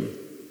Jerusalem.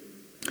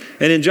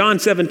 And in John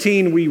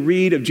 17, we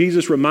read of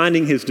Jesus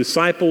reminding his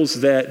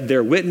disciples that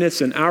their witness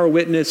and our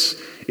witness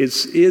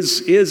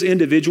is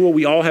individual.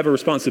 We all have a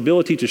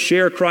responsibility to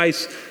share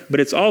Christ, but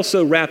it's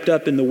also wrapped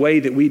up in the way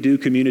that we do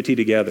community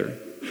together.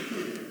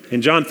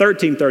 In John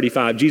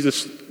 13:35,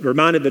 Jesus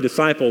reminded the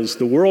disciples,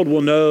 the world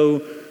will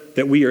know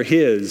that we are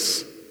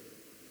his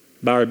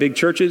by our big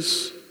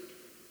churches,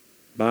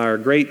 by our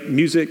great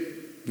music.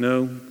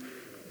 No.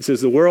 It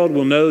says the world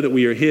will know that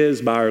we are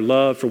his by our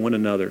love for one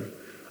another.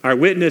 Our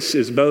witness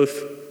is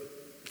both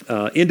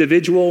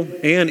individual,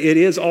 and it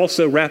is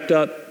also wrapped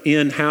up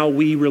in how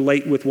we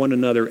relate with one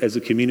another as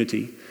a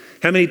community.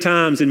 How many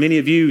times, and many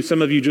of you,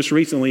 some of you just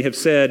recently have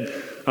said,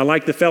 I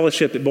like the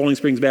fellowship at Bowling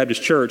Springs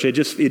Baptist Church. It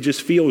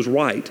just feels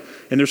right.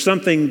 And there's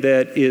something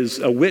that is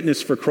a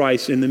witness for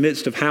Christ in the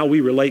midst of how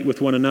we relate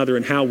with one another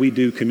and how we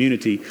do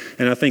community.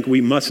 And I think we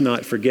must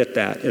not forget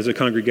that as a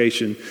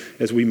congregation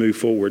as we move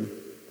forward.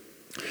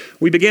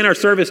 We began our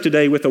service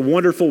today with a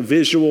wonderful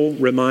visual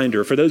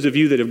reminder. For those of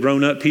you that have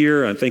grown up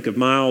here, I think of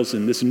Miles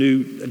and this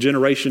new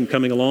generation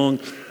coming along,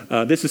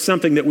 this is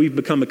something that we've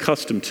become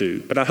accustomed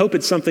to. But I hope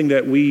it's something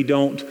that we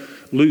don't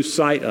lose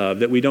sight of,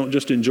 that we don't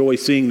just enjoy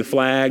seeing the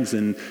flags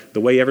and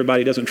the way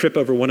everybody doesn't trip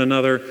over one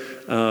another,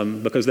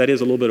 because that is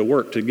a little bit of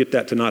work to get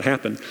that to not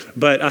happen.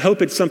 But I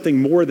hope it's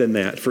something more than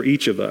that for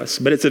each of us.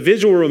 But it's a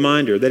visual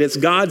reminder that it's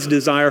God's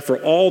desire for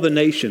all the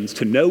nations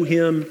to know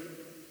him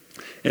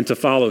and to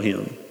follow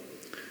him.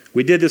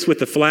 We did this with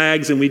the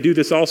flags, and we do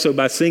this also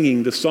by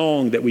singing the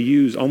song that we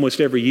use almost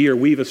every year,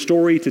 We've a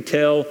Story to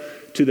Tell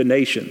to the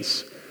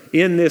Nations.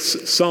 In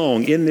this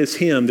song, in this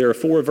hymn, there are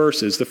 4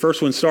 verses. The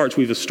first one starts,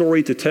 we've a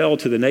story to tell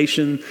to the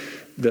nation,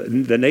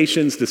 the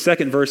nations. The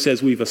second verse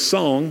says, we've a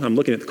song, I'm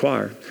looking at the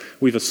choir,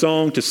 we've a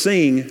song to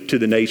sing to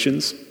the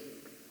nations.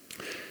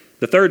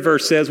 The third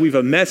verse says, we've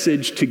a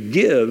message to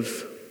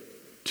give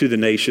to the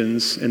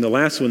nations. And the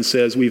last one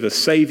says, we've a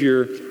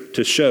Savior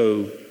to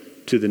show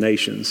to the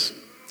nations.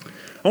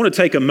 I want to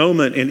take a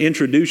moment and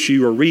introduce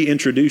you or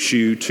reintroduce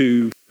you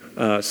to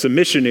some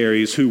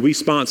missionaries who we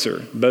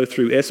sponsor, both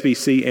through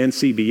SBC and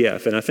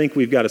CBF. And I think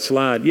we've got a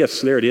slide. Yes,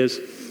 there it is.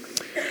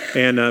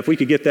 And if we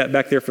could get that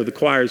back there for the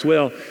choir as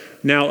well.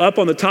 Now, up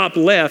on the top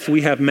left,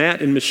 we have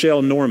Matt and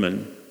Michelle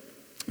Norman.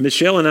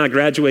 Michelle and I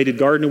graduated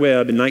Gardner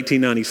Webb in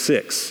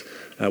 1996.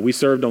 We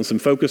served on some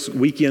focus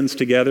weekends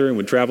together and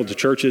would travel to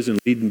churches and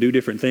lead and do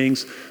different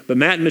things. But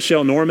Matt and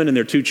Michelle Norman and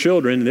their 2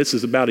 children, and this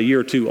is about a year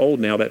or 2 old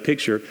now, that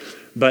picture,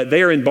 but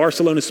they are in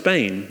Barcelona,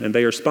 Spain, and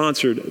they are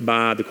sponsored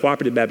by the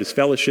Cooperative Baptist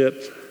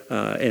Fellowship,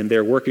 and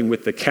they're working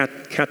with the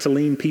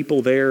Catalan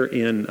people there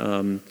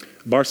in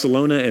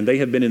Barcelona, and they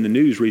have been in the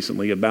news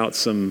recently about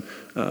some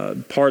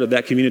part of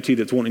that community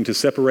that's wanting to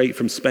separate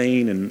from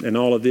Spain and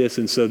all of this.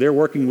 And so they're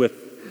working with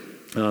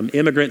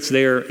immigrants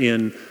there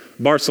in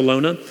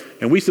Barcelona,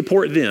 and we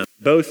support them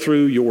both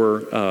through your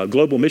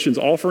global missions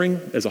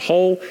offering as a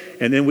whole,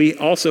 and then we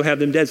also have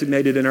them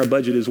designated in our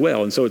budget as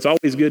well. And so it's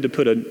always good to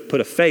put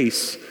a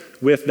face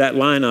with that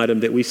line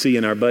item that we see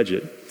in our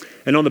budget.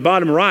 And on the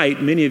bottom right,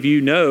 many of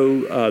you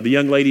know the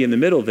young lady in the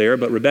middle there,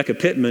 but Rebecca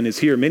Pittman is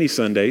here many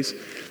Sundays.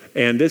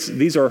 And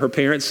these are her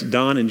parents,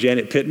 Don and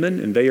Janet Pittman,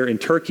 and they are in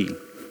Turkey.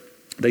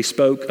 They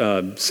spoke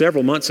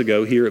several months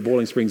ago here at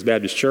Boiling Springs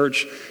Baptist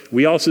Church.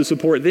 We also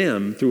support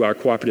them through our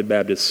Cooperative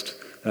Baptist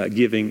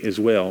giving as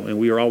well. And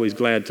we are always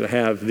glad to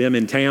have them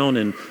in town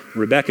and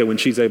Rebecca when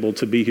she's able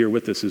to be here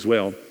with us as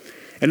well.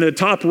 And in the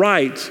top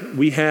right,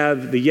 we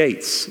have the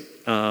Yates.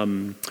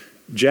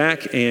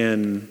 Jack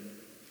and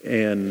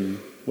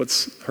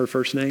what's her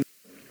first name?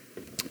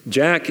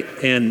 Jack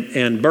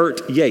and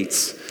Bert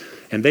Yates.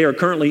 And they are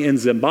currently in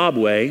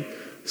Zimbabwe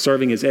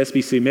serving as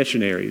SBC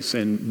missionaries.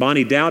 And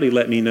Bonnie Dowdy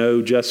let me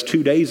know just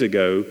 2 days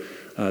ago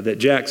that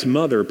Jack's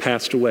mother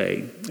passed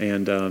away.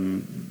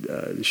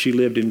 And she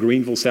lived in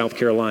Greenville, South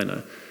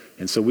Carolina.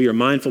 And so we are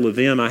mindful of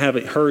them. I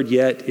haven't heard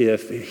yet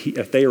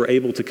if they are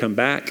able to come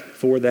back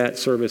for that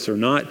service or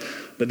not.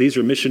 But these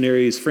are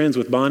missionaries, friends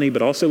with Bonnie,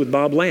 but also with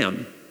Bob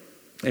Lamb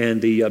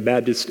and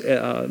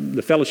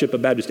the Fellowship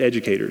of Baptist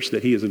Educators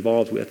that he is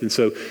involved with. And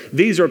so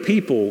these are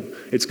people,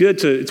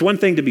 it's one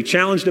thing to be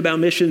challenged about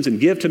missions and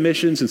give to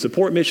missions and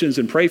support missions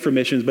and pray for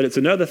missions, but it's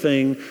another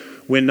thing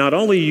when not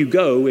only you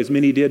go, as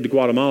many did to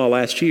Guatemala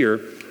last year,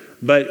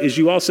 but as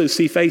you also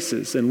see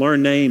faces and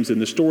learn names and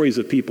the stories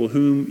of people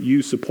whom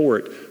you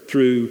support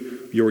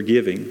through your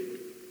giving.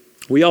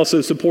 We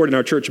also support in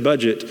our church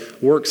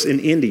budget works in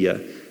India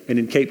and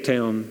in Cape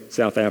Town,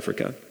 South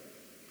Africa.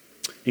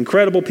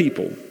 Incredible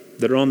people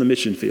that are on the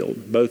mission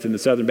field, both in the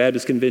Southern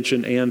Baptist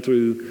Convention and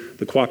through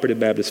the Cooperative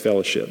Baptist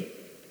Fellowship.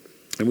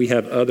 And we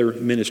have other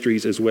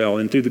ministries as well.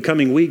 And through the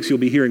coming weeks, you'll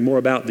be hearing more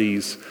about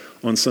these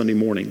on Sunday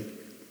morning.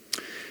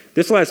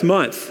 This last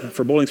month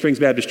for Boiling Springs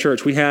Baptist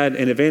Church, we had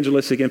an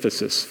evangelistic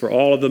emphasis for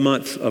all of the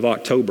month of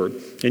October.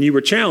 And you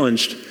were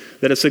challenged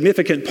that a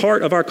significant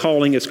part of our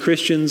calling as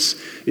Christians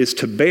is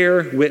to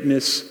bear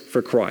witness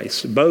for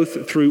Christ,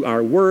 both through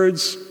our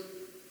words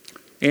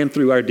and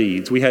through our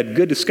deeds. We had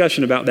good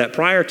discussion about that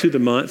prior to the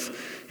month,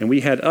 and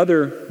we had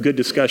other good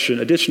discussion,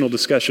 additional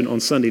discussion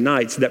on Sunday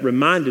nights that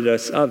reminded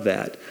us of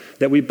that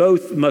we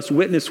both must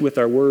witness with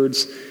our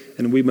words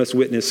and we must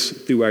witness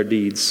through our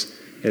deeds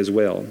as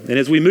well. And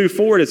as we move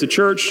forward as a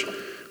church,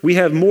 we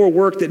have more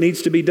work that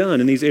needs to be done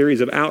in these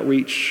areas of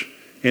outreach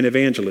and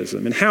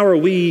evangelism. And how are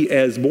we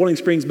as Boiling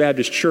Springs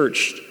Baptist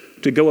Church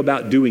to go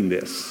about doing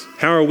this?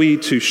 How are we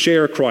to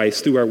share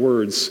Christ through our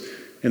words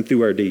and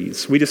through our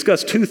deeds? We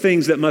discussed two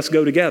things that must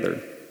go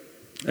together.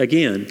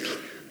 Again,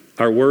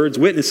 our words,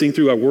 witnessing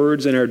through our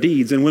words and our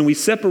deeds. And when we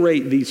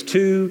separate these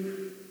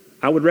two,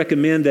 I would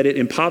recommend that it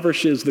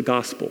impoverishes the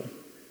gospel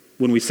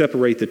when we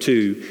separate the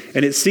two.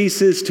 And it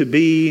ceases to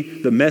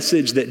be the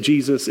message that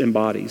Jesus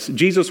embodies.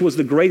 Jesus was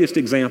the greatest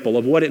example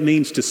of what it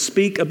means to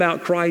speak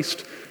about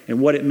Christ and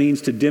what it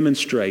means to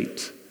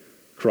demonstrate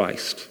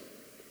Christ.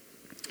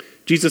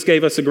 Jesus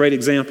gave us a great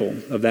example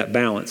of that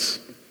balance.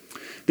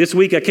 This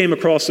week I came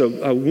across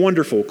a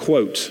wonderful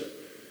quote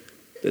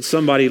that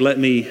somebody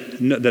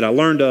that I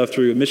learned of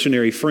through a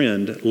missionary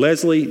friend.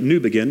 Leslie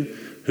Newbegin,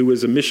 who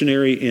was a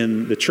missionary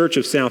in the Church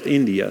of South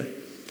India,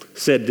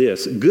 said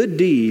this: "Good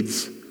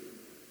deeds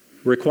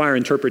require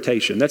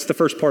interpretation." That's the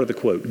first part of the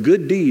quote.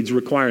 Good deeds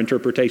require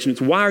interpretation.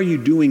 It's why are you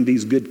doing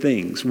these good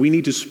things? We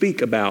need to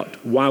speak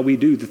about why we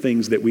do the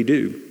things that we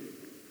do.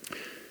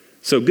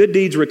 So good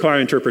deeds require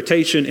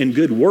interpretation and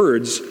good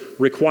words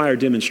require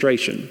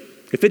demonstration.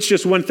 If it's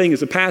just one thing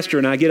as a pastor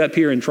and I get up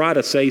here and try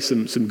to say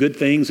some good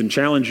things and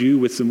challenge you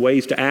with some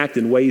ways to act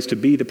and ways to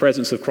be the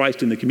presence of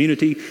Christ in the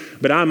community,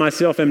 but I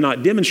myself am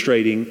not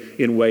demonstrating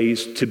in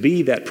ways to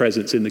be that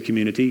presence in the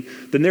community,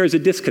 then there is a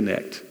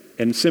disconnect.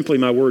 And simply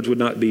my words would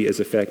not be as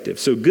effective.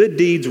 So good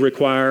deeds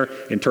require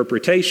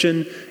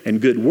interpretation and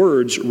good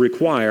words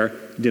require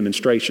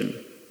demonstration.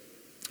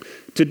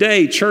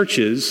 Today,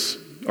 churches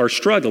are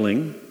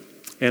struggling,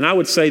 and I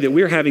would say that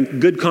we're having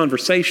good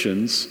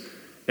conversations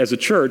as a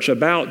church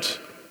about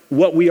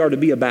what we are to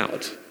be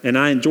about. And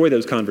I enjoy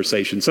those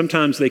conversations.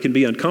 Sometimes they can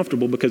be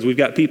uncomfortable because we've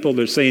got people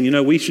that are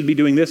saying, we should be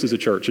doing this as a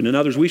church. And then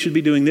others, we should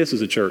be doing this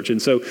as a church. And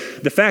so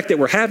the fact that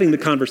we're having the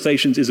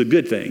conversations is a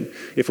good thing.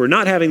 If we're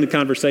not having the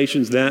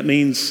conversations, that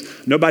means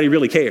nobody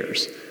really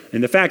cares.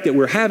 And the fact that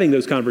we're having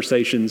those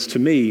conversations, to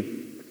me,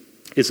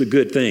 is a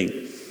good thing.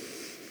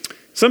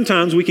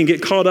 Sometimes we can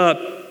get caught up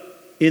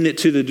in it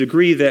to the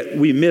degree that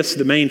we miss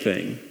the main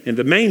thing. And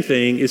the main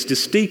thing is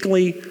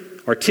distinctly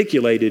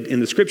articulated in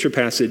the scripture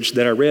passage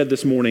that I read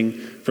this morning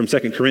from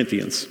 2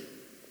 Corinthians.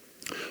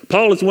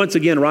 Paul is once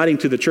again writing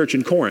to the church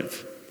in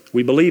Corinth.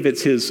 We believe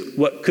it's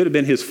what could have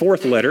been his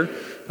fourth letter.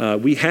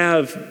 We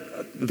have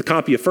the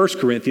copy of 1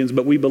 Corinthians,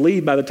 but we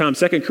believe by the time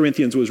 2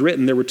 Corinthians was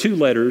written, there were two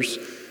letters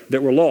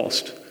that were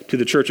lost to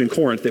the church in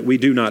Corinth that we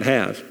do not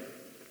have.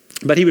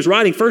 But he was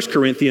writing 1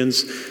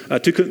 Corinthians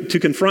to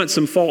confront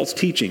some false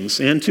teachings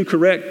and to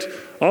correct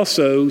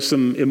also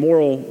some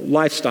immoral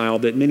lifestyle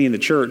that many in the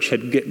church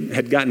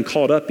had gotten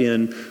caught up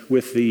in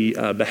with the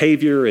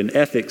behavior and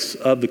ethics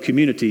of the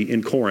community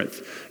in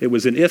Corinth. It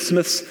was an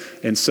isthmus,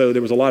 and so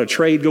there was a lot of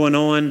trade going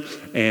on,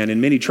 and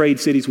in many trade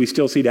cities we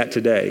still see that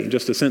today,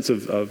 just a sense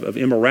of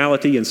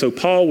immorality. And so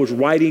Paul was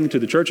writing to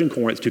the church in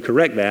Corinth to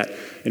correct that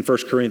in 1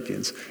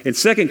 Corinthians. In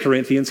 2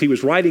 Corinthians, he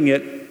was writing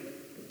it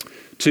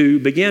to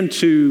begin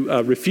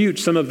to refute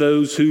some of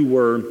those who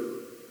were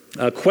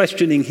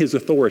questioning his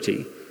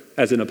authority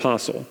as an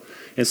apostle.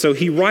 And so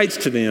he writes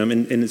to them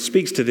and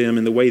speaks to them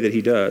in the way that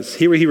he does.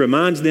 Here he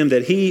reminds them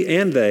that he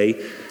and they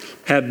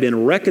have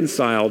been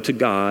reconciled to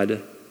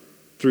God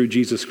through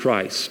Jesus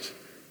Christ.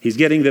 He's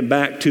getting them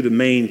back to the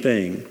main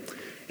thing.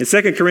 In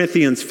 2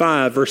 Corinthians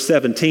 5, verse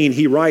 17,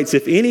 he writes,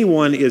 "If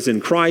anyone is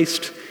in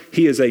Christ,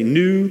 he is a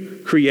new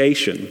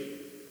creation.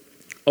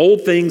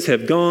 Old things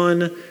have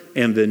gone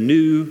and the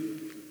new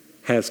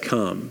has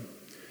come."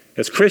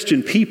 As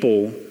Christian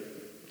people,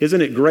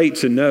 isn't it great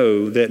to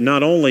know that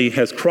not only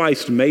has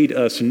Christ made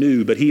us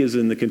new, but he is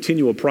in the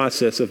continual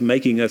process of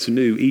making us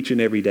new each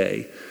and every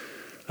day.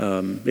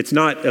 It's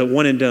not a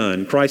one and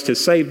done. Christ has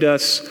saved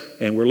us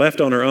and we're left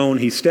on our own.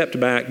 He stepped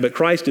back, but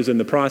Christ is in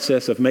the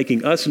process of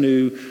making us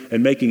new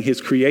and making his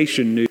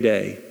creation new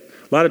day.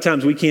 A lot of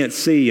times we can't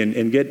see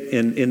and get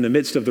in the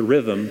midst of the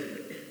rhythm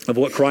of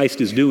what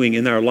Christ is doing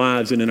in our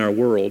lives and in our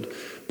world.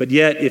 But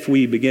yet, if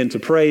we begin to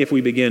pray, if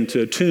we begin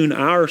to tune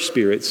our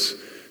spirits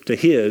to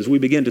his, we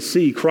begin to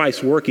see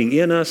Christ working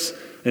in us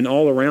and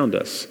all around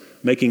us,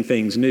 making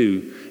things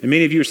new. And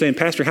many of you are saying,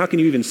 "Pastor, how can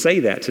you even say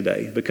that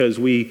today?" Because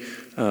we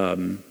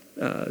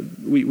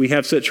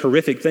have such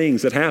horrific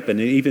things that happen,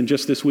 and even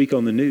just this week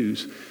on the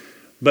news.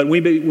 But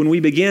when we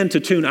begin to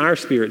tune our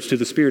spirits to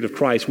the Spirit of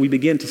Christ, we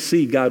begin to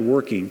see God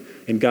working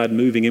and God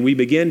moving, and we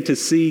begin to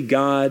see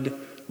God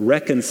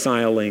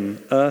reconciling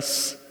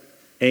us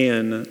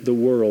and the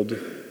world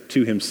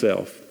to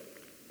himself.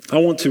 I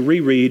want to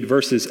reread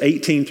verses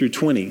 18 through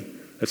 20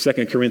 of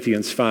 2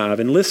 Corinthians 5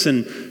 and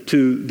listen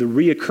to the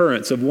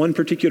reoccurrence of one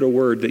particular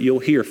word that you'll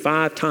hear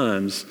 5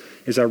 times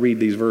as I read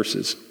these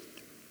verses.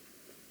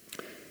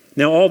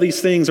 "Now all these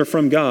things are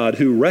from God,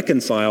 who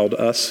reconciled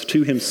us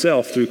to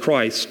himself through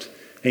Christ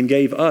and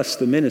gave us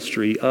the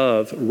ministry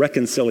of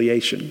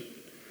reconciliation.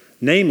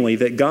 Namely,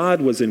 that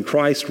God was in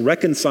Christ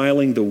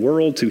reconciling the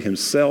world to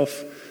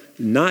himself,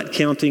 not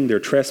counting their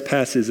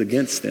trespasses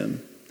against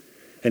them.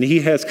 And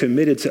he has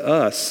committed to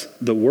us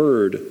the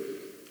word,"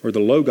 or the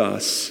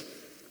logos,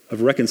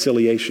 "of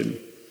reconciliation.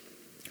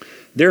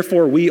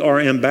 Therefore we are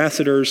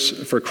ambassadors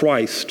for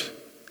Christ,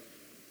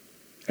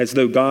 as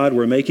though God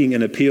were making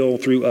an appeal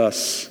through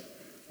us.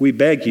 We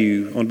beg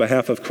you, on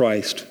behalf of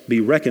Christ,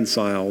 be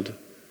reconciled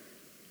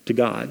to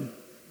God."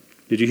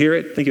 Did you hear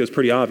it? I think it was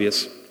pretty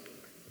obvious.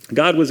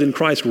 God was in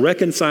Christ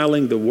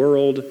reconciling the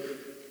world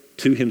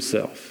to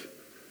himself.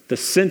 The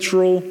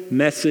central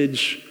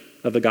message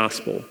of the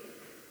gospel.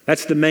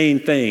 That's the main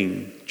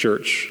thing,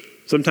 church.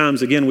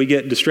 Sometimes, again, we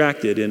get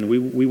distracted and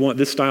we want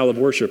this style of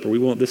worship, or we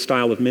want this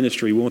style of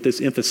ministry, we want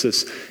this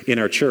emphasis in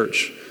our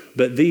church.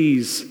 But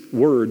these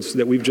words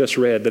that we've just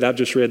read, that I've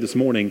just read this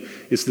morning,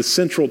 is the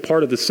central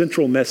part of the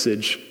central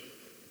message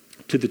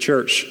to the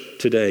church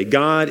today.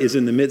 God is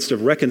in the midst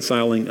of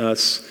reconciling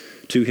us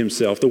to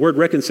himself. The word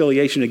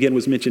reconciliation, again,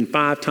 was mentioned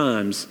 5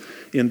 times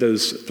in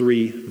those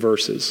 3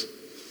 verses.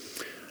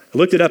 I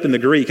looked it up in the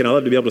Greek, and I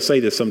love to be able to say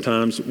this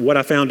sometimes. What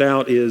I found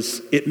out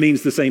is it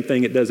means the same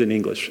thing it does in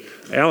English.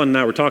 Alan and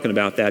I were talking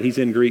about that. He's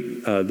in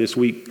Greek this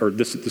week, or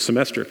this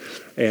semester.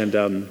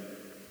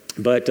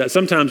 But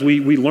sometimes we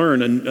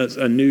learn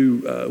a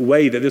new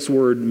way that this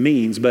word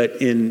means. But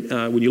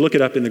when you look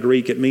it up in the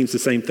Greek, it means the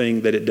same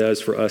thing that it does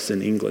for us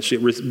in English.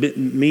 It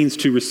means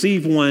to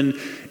receive one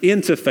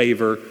into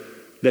favor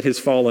that has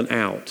fallen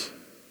out.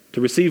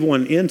 To receive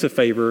one into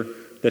favor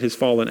that has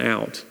fallen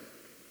out.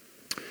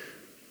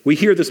 We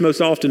hear this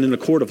most often in a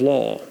court of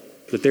law,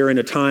 that they're in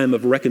a time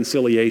of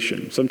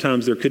reconciliation.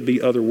 Sometimes there could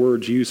be other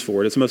words used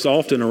for it. It's most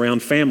often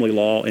around family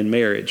law and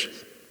marriage.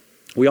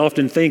 We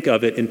often think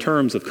of it in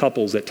terms of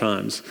couples at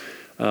times.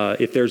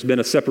 If there's been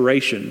a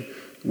separation,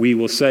 we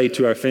will say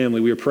to our family,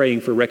 we are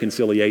praying for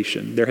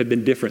reconciliation. There have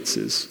been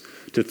differences.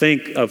 To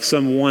think of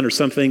someone or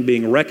something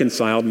being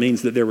reconciled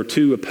means that there were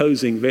 2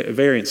 opposing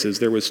variances.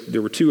 There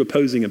were 2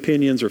 opposing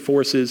opinions or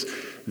forces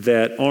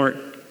that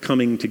aren't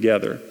coming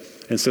together.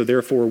 And so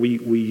therefore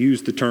we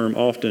use the term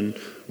often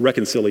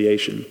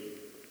reconciliation.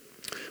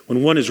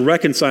 When one is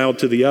reconciled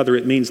to the other,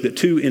 it means that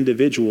 2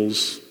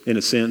 individuals, in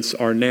a sense,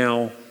 are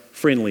now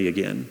friendly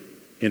again,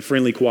 in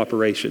friendly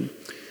cooperation.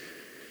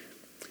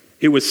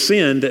 It was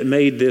sin that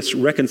made this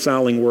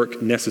reconciling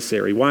work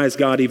necessary. Why is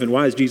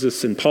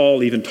Jesus and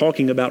Paul even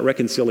talking about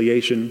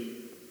reconciliation?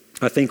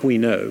 I think we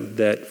know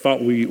that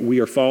we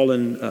are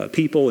fallen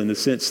people in the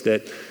sense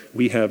that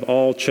we have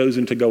all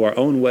chosen to go our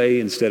own way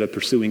instead of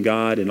pursuing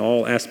God in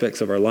all aspects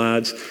of our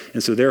lives.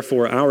 And so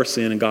therefore our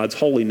sin and God's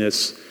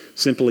holiness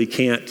simply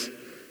can't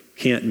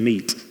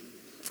meet.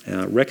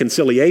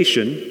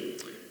 Reconciliation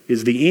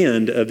is the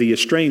end of the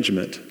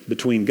estrangement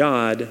between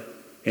God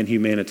and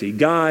humanity.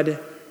 God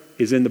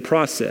is in the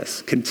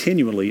process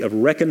continually of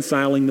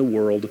reconciling the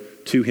world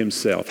to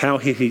himself. How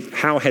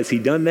has he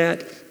done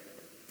that?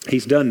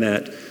 He's done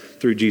that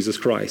through Jesus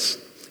Christ.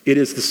 It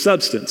is the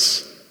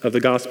substance of the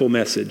gospel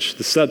message,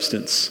 the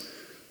substance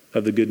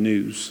of the good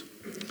news.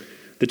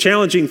 The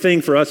challenging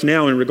thing for us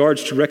now in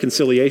regards to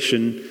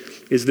reconciliation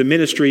is the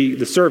ministry,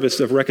 the service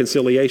of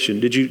reconciliation.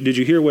 Did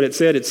you hear what it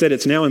said? It said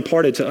it's now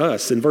imparted to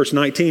us. In verse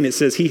 19, it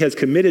says, he has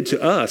committed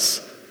to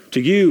us, to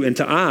you and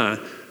to I,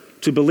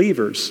 to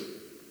believers,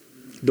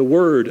 the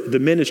word, the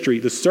ministry,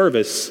 the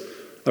service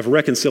of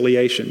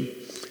reconciliation.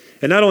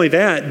 And not only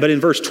that, but in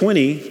verse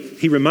 20,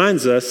 he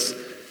reminds us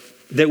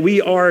that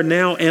we are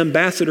now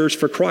ambassadors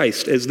for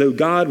Christ, as though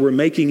God were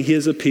making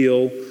his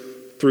appeal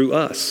through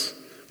us.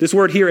 This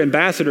word here,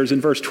 ambassadors,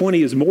 in verse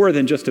 20 is more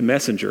than just a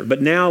messenger.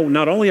 But now,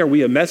 not only are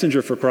we a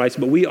messenger for Christ,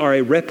 but we are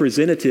a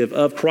representative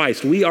of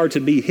Christ. We are to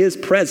be his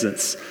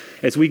presence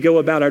as we go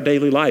about our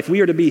daily life.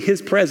 We are to be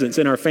his presence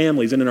in our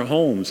families and in our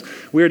homes.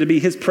 We are to be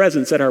his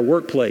presence at our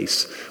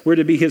workplace. We're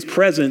to be his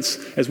presence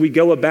as we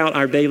go about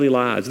our daily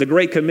lives. The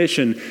Great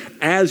Commission,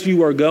 as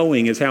you are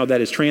going, is how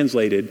that is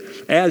translated.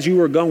 As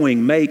you are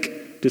going,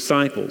 make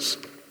disciples.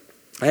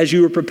 As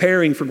you are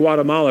preparing for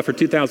Guatemala for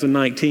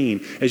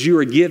 2019, as you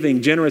are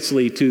giving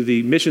generously to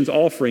the missions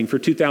offering for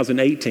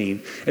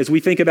 2018, as we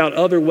think about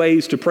other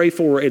ways to pray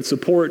for and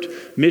support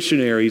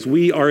missionaries,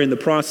 we are in the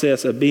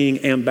process of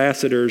being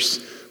ambassadors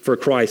for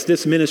Christ.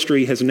 This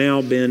ministry has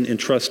now been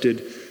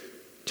entrusted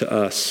to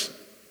us.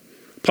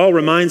 Paul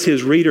reminds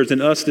his readers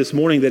and us this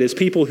morning that as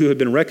people who have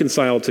been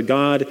reconciled to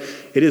God,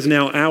 it is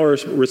now our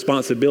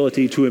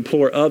responsibility to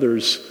implore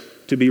others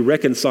to be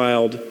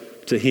reconciled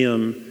to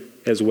him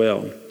as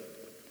well.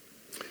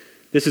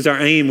 This is our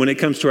aim when it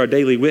comes to our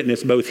daily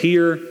witness, both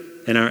here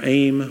and our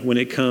aim when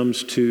it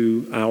comes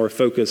to our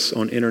focus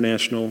on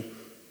international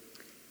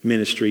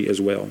ministry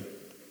as well.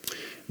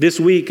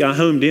 This week, I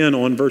homed in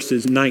on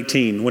verses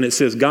 19 when it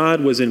says, God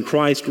was in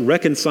Christ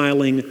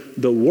reconciling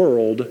the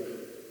world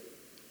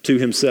to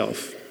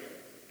himself.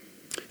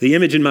 The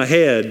image in my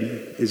head,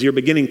 as you're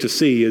beginning to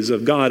see, is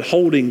of God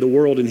holding the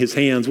world in his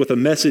hands with a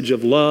message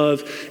of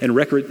love and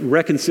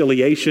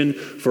reconciliation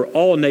for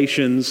all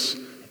nations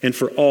and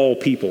for all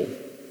people.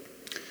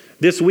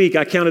 This week,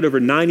 I counted over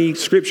 90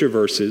 scripture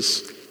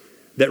verses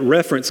that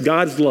reference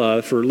God's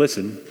love for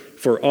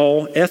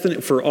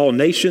all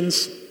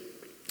nations,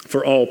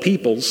 for all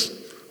peoples,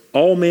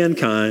 all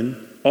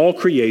mankind, all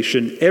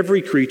creation,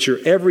 every creature,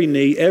 every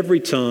knee, every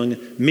tongue,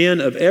 men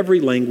of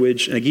every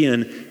language,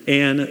 again,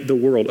 and the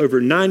world.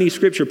 Over 90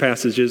 scripture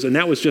passages, and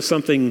that was just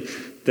something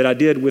that I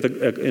did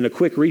in a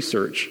quick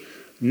research.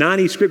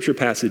 90 scripture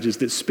passages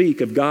that speak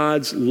of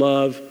God's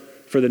love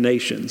for the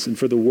nations and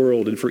for the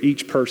world and for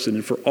each person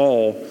and for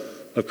all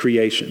of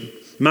creation.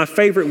 My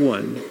favorite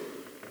one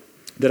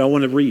that I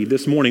want to read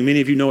this morning,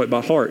 many of you know it by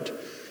heart.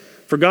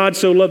 For God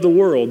so loved the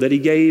world that he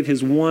gave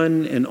his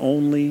one and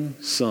only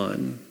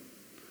Son,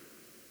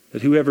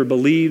 that whoever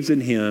believes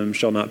in him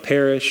shall not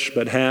perish,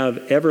 but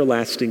have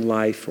everlasting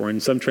life, or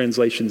in some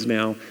translations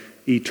now,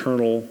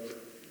 eternal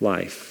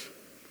life.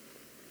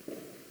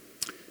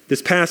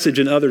 This passage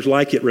and others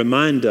like it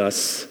remind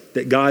us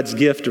that God's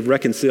gift of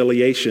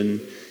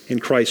reconciliation in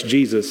Christ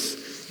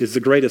Jesus is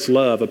the greatest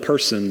love a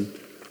person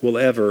will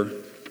ever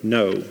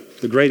know.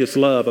 The greatest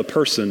love a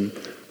person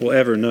will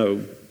ever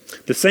know.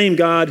 The same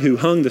God who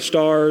hung the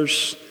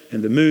stars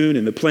and the moon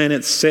and the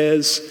planets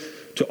says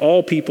to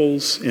all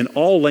peoples in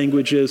all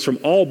languages, from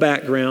all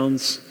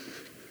backgrounds,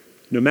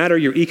 no matter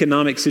your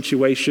economic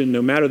situation,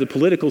 no matter the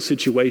political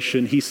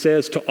situation, he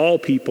says to all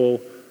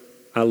people,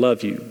 I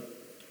love you.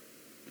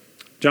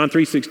 John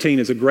 3:16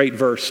 is a great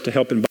verse to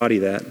help embody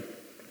that.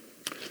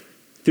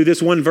 Through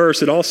this one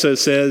verse, it also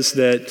says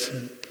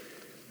that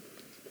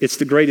it's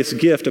the greatest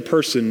gift a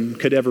person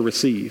could ever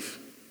receive.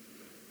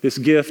 This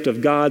gift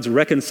of God's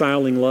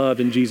reconciling love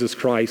in Jesus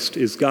Christ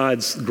is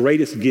God's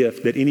greatest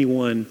gift that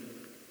anyone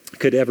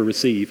could ever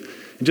receive.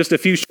 In just a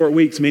few short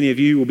weeks, many of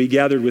you will be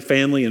gathered with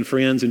family and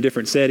friends in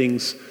different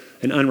settings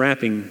and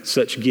unwrapping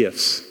such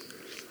gifts.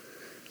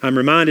 I'm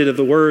reminded of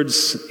the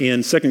words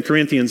in 2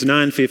 Corinthians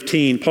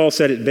 9:15. Paul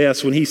said it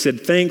best when he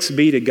said, thanks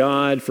be to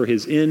God for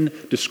his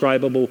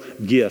indescribable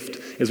gift.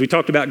 As we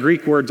talked about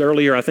Greek words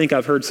earlier, I think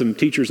I've heard some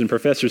teachers and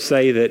professors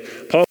say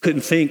that Paul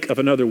couldn't think of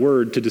another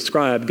word to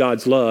describe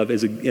God's love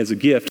as a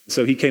gift.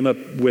 So he came up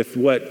with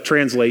what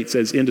translates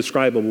as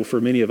indescribable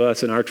for many of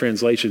us in our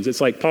translations.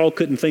 It's like Paul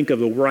couldn't think of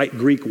the right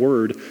Greek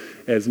word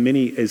as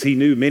he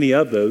knew many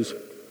of those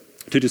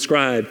to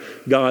describe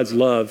God's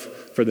love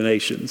for the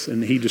nations.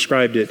 And he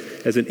described it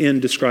as an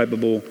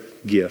indescribable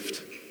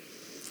gift.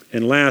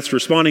 And last,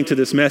 responding to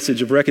this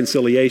message of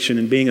reconciliation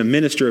and being a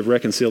minister of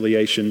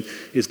reconciliation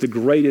is the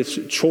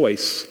greatest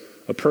choice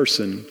a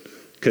person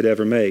could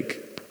ever make.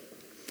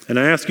 And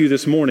I ask you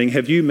this morning,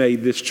 have you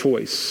made this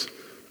choice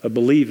of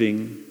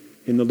believing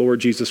in the Lord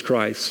Jesus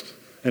Christ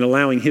and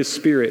allowing his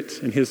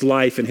Spirit and his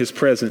life and his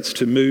presence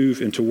to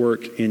move and to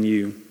work in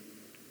you?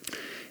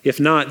 If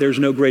not, there's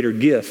no greater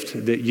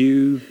gift that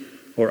you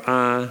or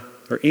I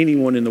or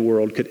anyone in the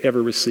world could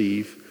ever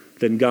receive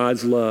than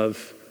God's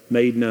love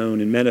made known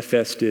and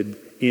manifested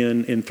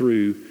in and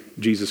through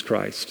Jesus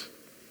Christ.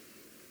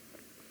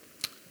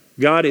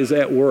 God is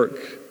at work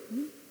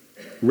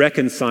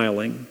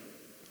reconciling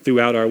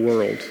throughout our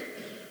world.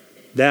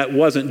 That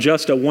wasn't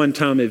just a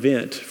one-time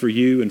event for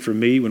you and for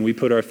me when we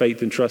put our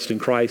faith and trust in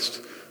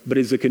Christ, but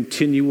is a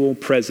continual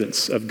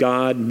presence of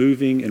God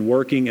moving and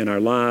working in our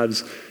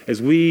lives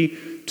as we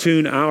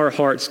tune our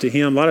hearts to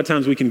Him. A lot of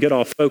times we can get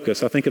off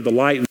focus. I think of the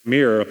light in the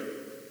mirror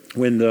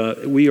when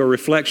we are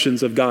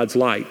reflections of God's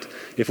light.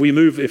 If we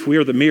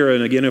are the mirror,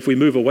 and again, if we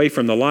move away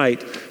from the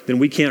light, then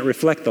we can't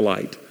reflect the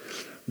light.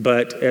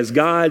 But as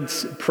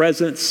God's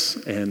presence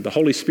and the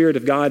Holy Spirit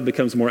of God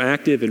becomes more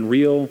active and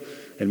real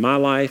in my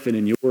life and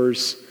in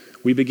yours,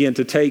 we begin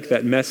to take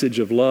that message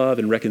of love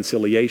and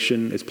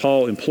reconciliation, as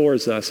Paul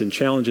implores us and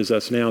challenges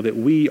us now that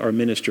we are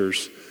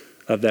ministers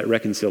of that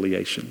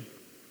reconciliation.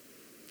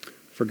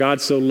 For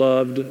God so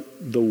loved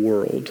the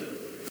world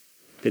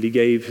that He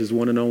gave His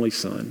one and only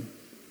Son,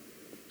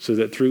 so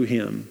that through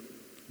Him,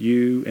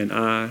 you and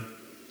I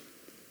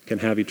can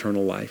have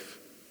eternal life.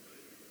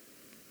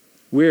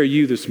 Where are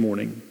you this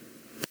morning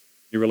in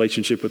your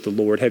relationship with the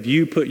Lord? Have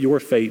you put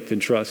your faith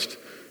and trust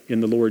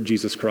in the Lord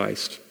Jesus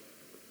Christ?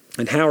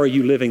 And how are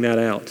you living that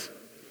out?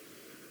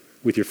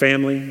 With your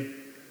family,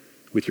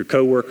 with your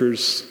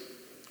coworkers,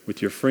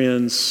 with your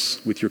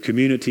friends, with your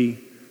community,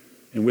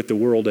 and with the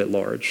world at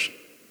large.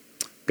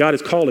 God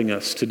is calling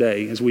us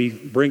today as we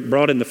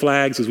brought in the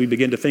flags, as we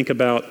begin to think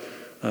about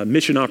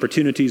mission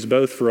opportunities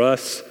both for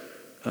us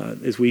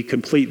as we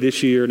complete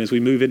this year and as we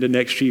move into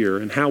next year.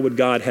 And how would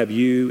God have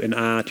you and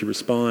I to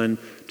respond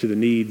to the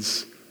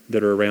needs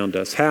that are around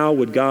us? How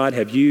would God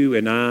have you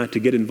and I to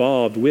get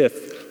involved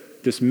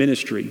with this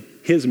ministry,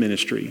 His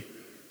ministry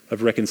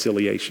of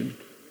reconciliation?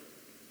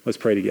 Let's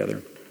pray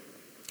together.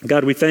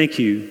 God, we thank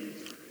you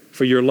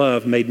for your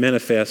love made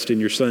manifest in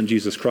your Son,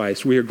 Jesus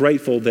Christ. We are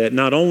grateful that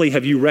not only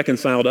have you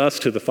reconciled us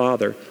to the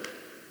Father,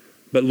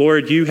 but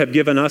Lord, you have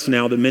given us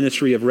now the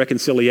ministry of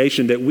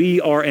reconciliation, that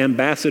we are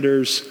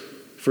ambassadors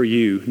for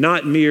you,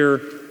 not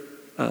mere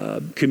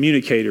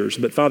communicators,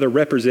 but Father,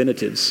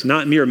 representatives,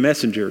 not mere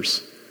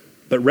messengers,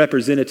 but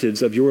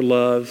representatives of your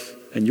love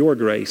and your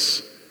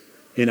grace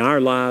in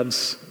our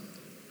lives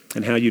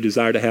and how you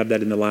desire to have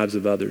that in the lives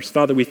of others.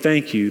 Father, we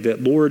thank you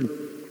that, Lord,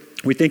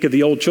 we think of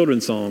the old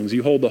children's songs,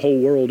 you hold the whole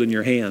world in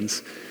your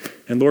hands.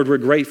 And Lord, we're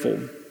grateful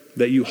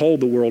that you hold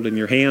the world in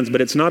your hands,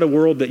 but it's not a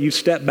world that you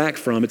step back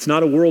from. It's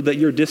not a world that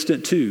you're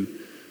distant to.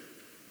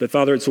 But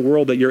Father, it's a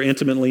world that you're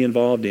intimately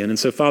involved in. And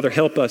so Father,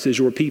 help us as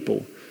your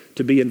people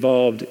to be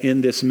involved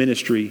in this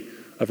ministry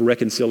of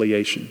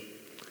reconciliation.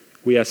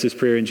 We ask this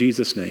prayer in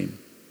Jesus' name.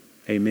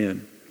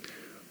 Amen.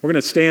 We're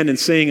going to stand and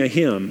sing a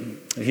hymn.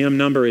 The hymn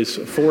number is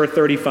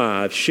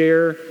 435,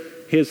 Share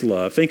His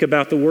Love. Think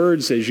about the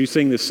words as you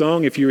sing this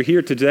song. If you're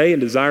here today and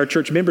desire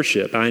church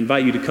membership, I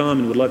invite you to come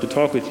and would love to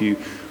talk with you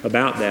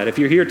about that. If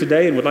you're here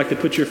today and would like to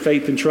put your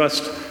faith and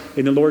trust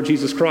in the Lord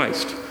Jesus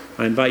Christ,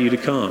 I invite you to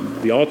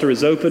come. The altar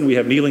is open. We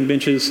have kneeling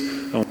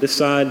benches on this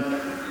side,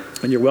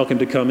 and you're welcome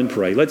to come and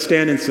pray. Let's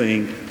stand and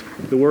sing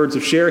the words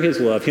of Share His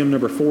Love, hymn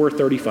number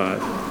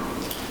 435.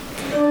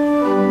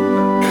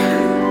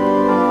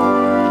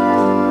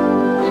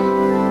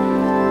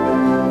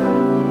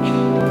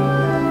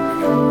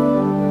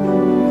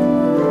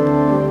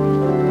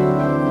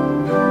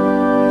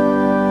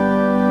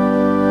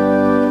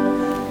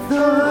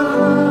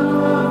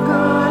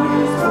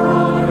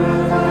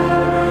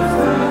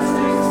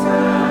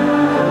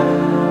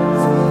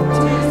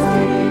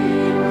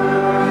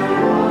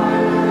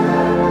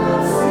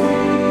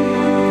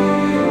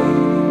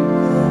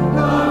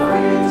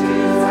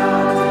 Reaches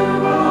out to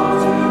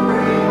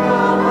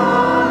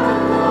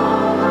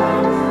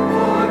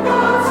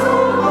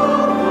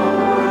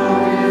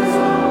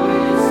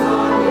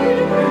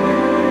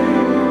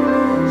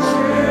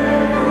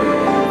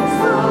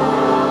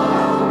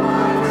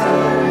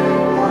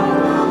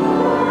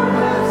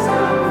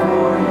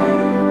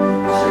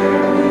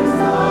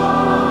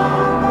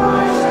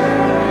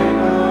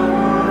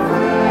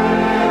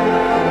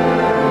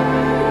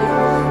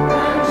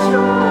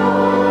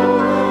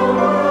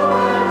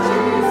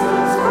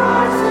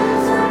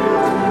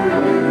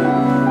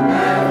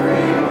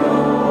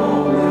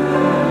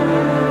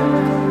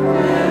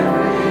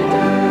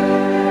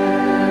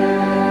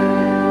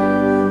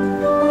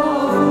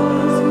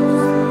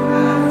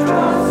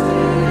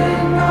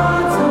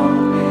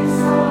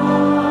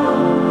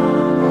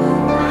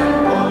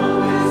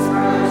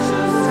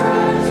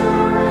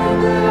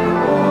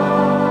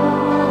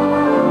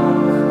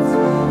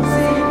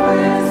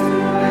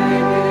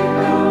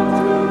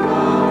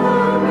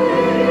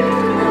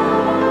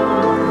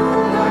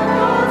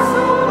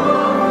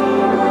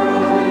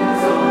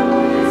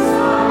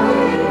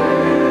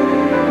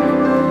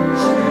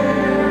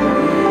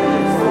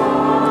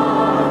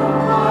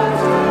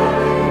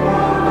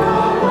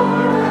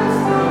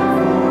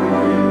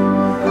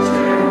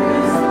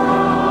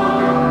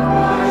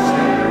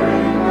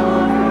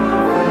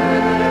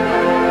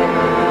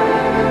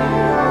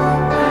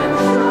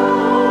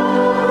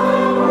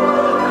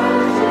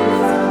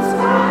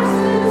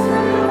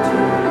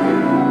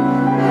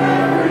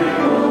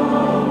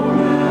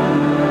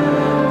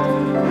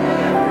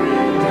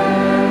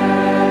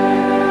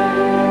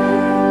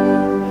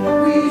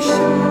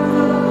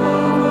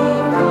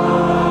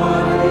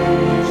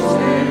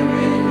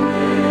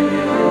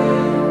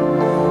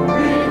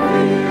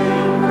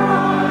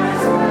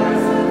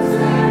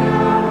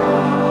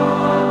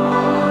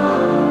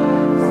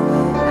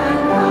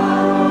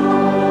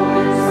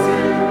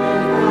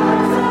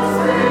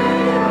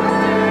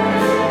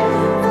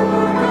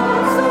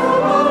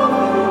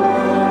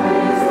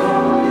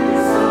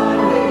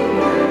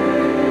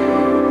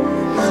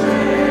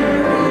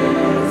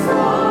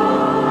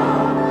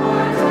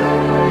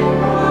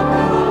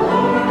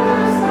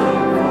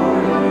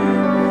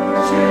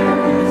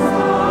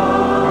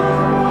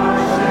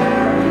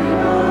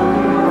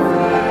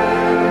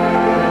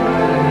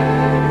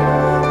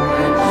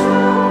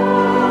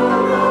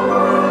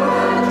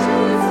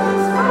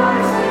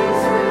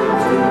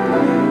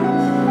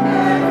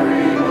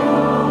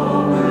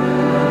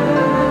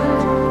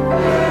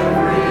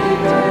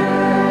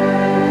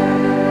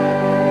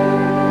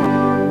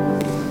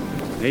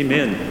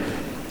Amen.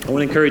 I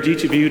want to encourage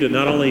each of you to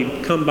not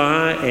only come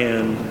by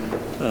and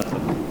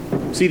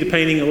see the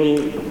painting a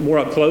little more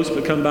up close,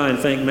 but come by and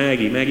thank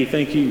Maggie. Maggie,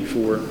 thank you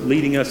for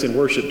leading us in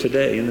worship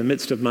today in the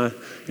midst of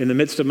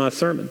my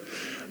sermon.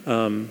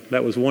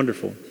 That was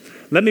wonderful.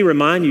 Let me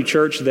remind you,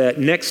 church, that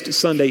next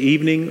Sunday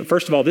evening,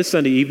 first of all, this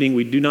Sunday evening,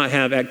 we do not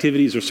have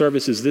activities or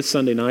services this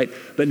Sunday night,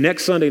 but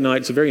next Sunday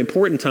night is a very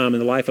important time in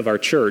the life of our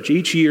church.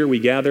 Each year we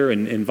gather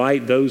and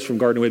invite those from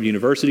Gardner-Webb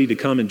University to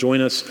come and join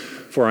us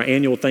for our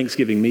annual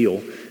Thanksgiving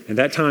meal. And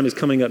that time is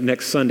coming up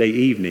next Sunday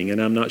evening, and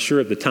I'm not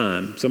sure of the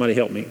time. Somebody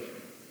help me.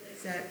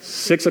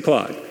 6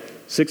 o'clock.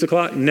 6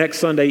 o'clock next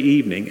Sunday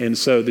evening. And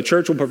so the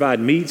church will provide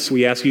meats.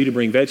 We ask you to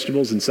bring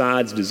vegetables and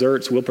sides,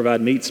 desserts. We'll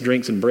provide meats,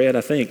 drinks, and bread,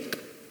 I think.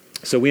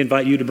 So we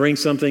invite you to bring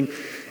something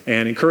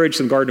and encourage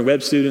some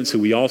Gardner-Webb students who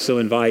we also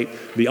invite.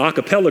 The a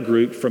cappella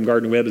group from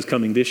Gardner-Webb is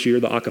coming this year,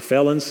 the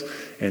Acapellans.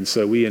 And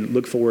so we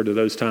look forward to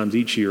those times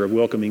each year of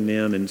welcoming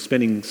them and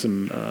spending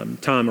some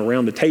time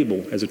around the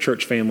table as a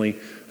church family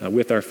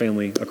with our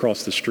family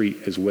across the street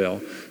as well.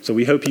 So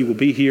we hope you will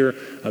be here.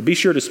 Be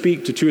sure to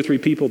speak to 2 or 3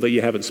 people that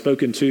you haven't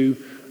spoken to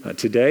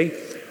today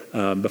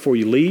before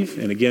you leave.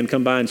 And again,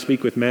 come by and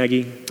speak with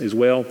Maggie as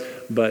well.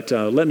 But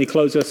let me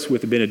close us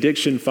with a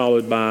benediction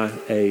followed by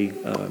a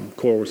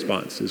choral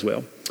response as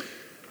well.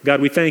 God,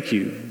 we thank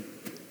you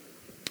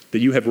that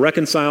you have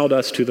reconciled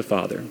us to the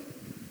Father.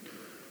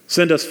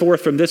 Send us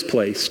forth from this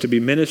place to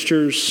be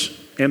ministers,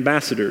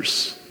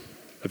 ambassadors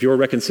of your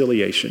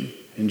reconciliation.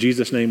 In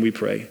Jesus' name we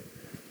pray.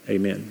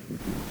 Amen.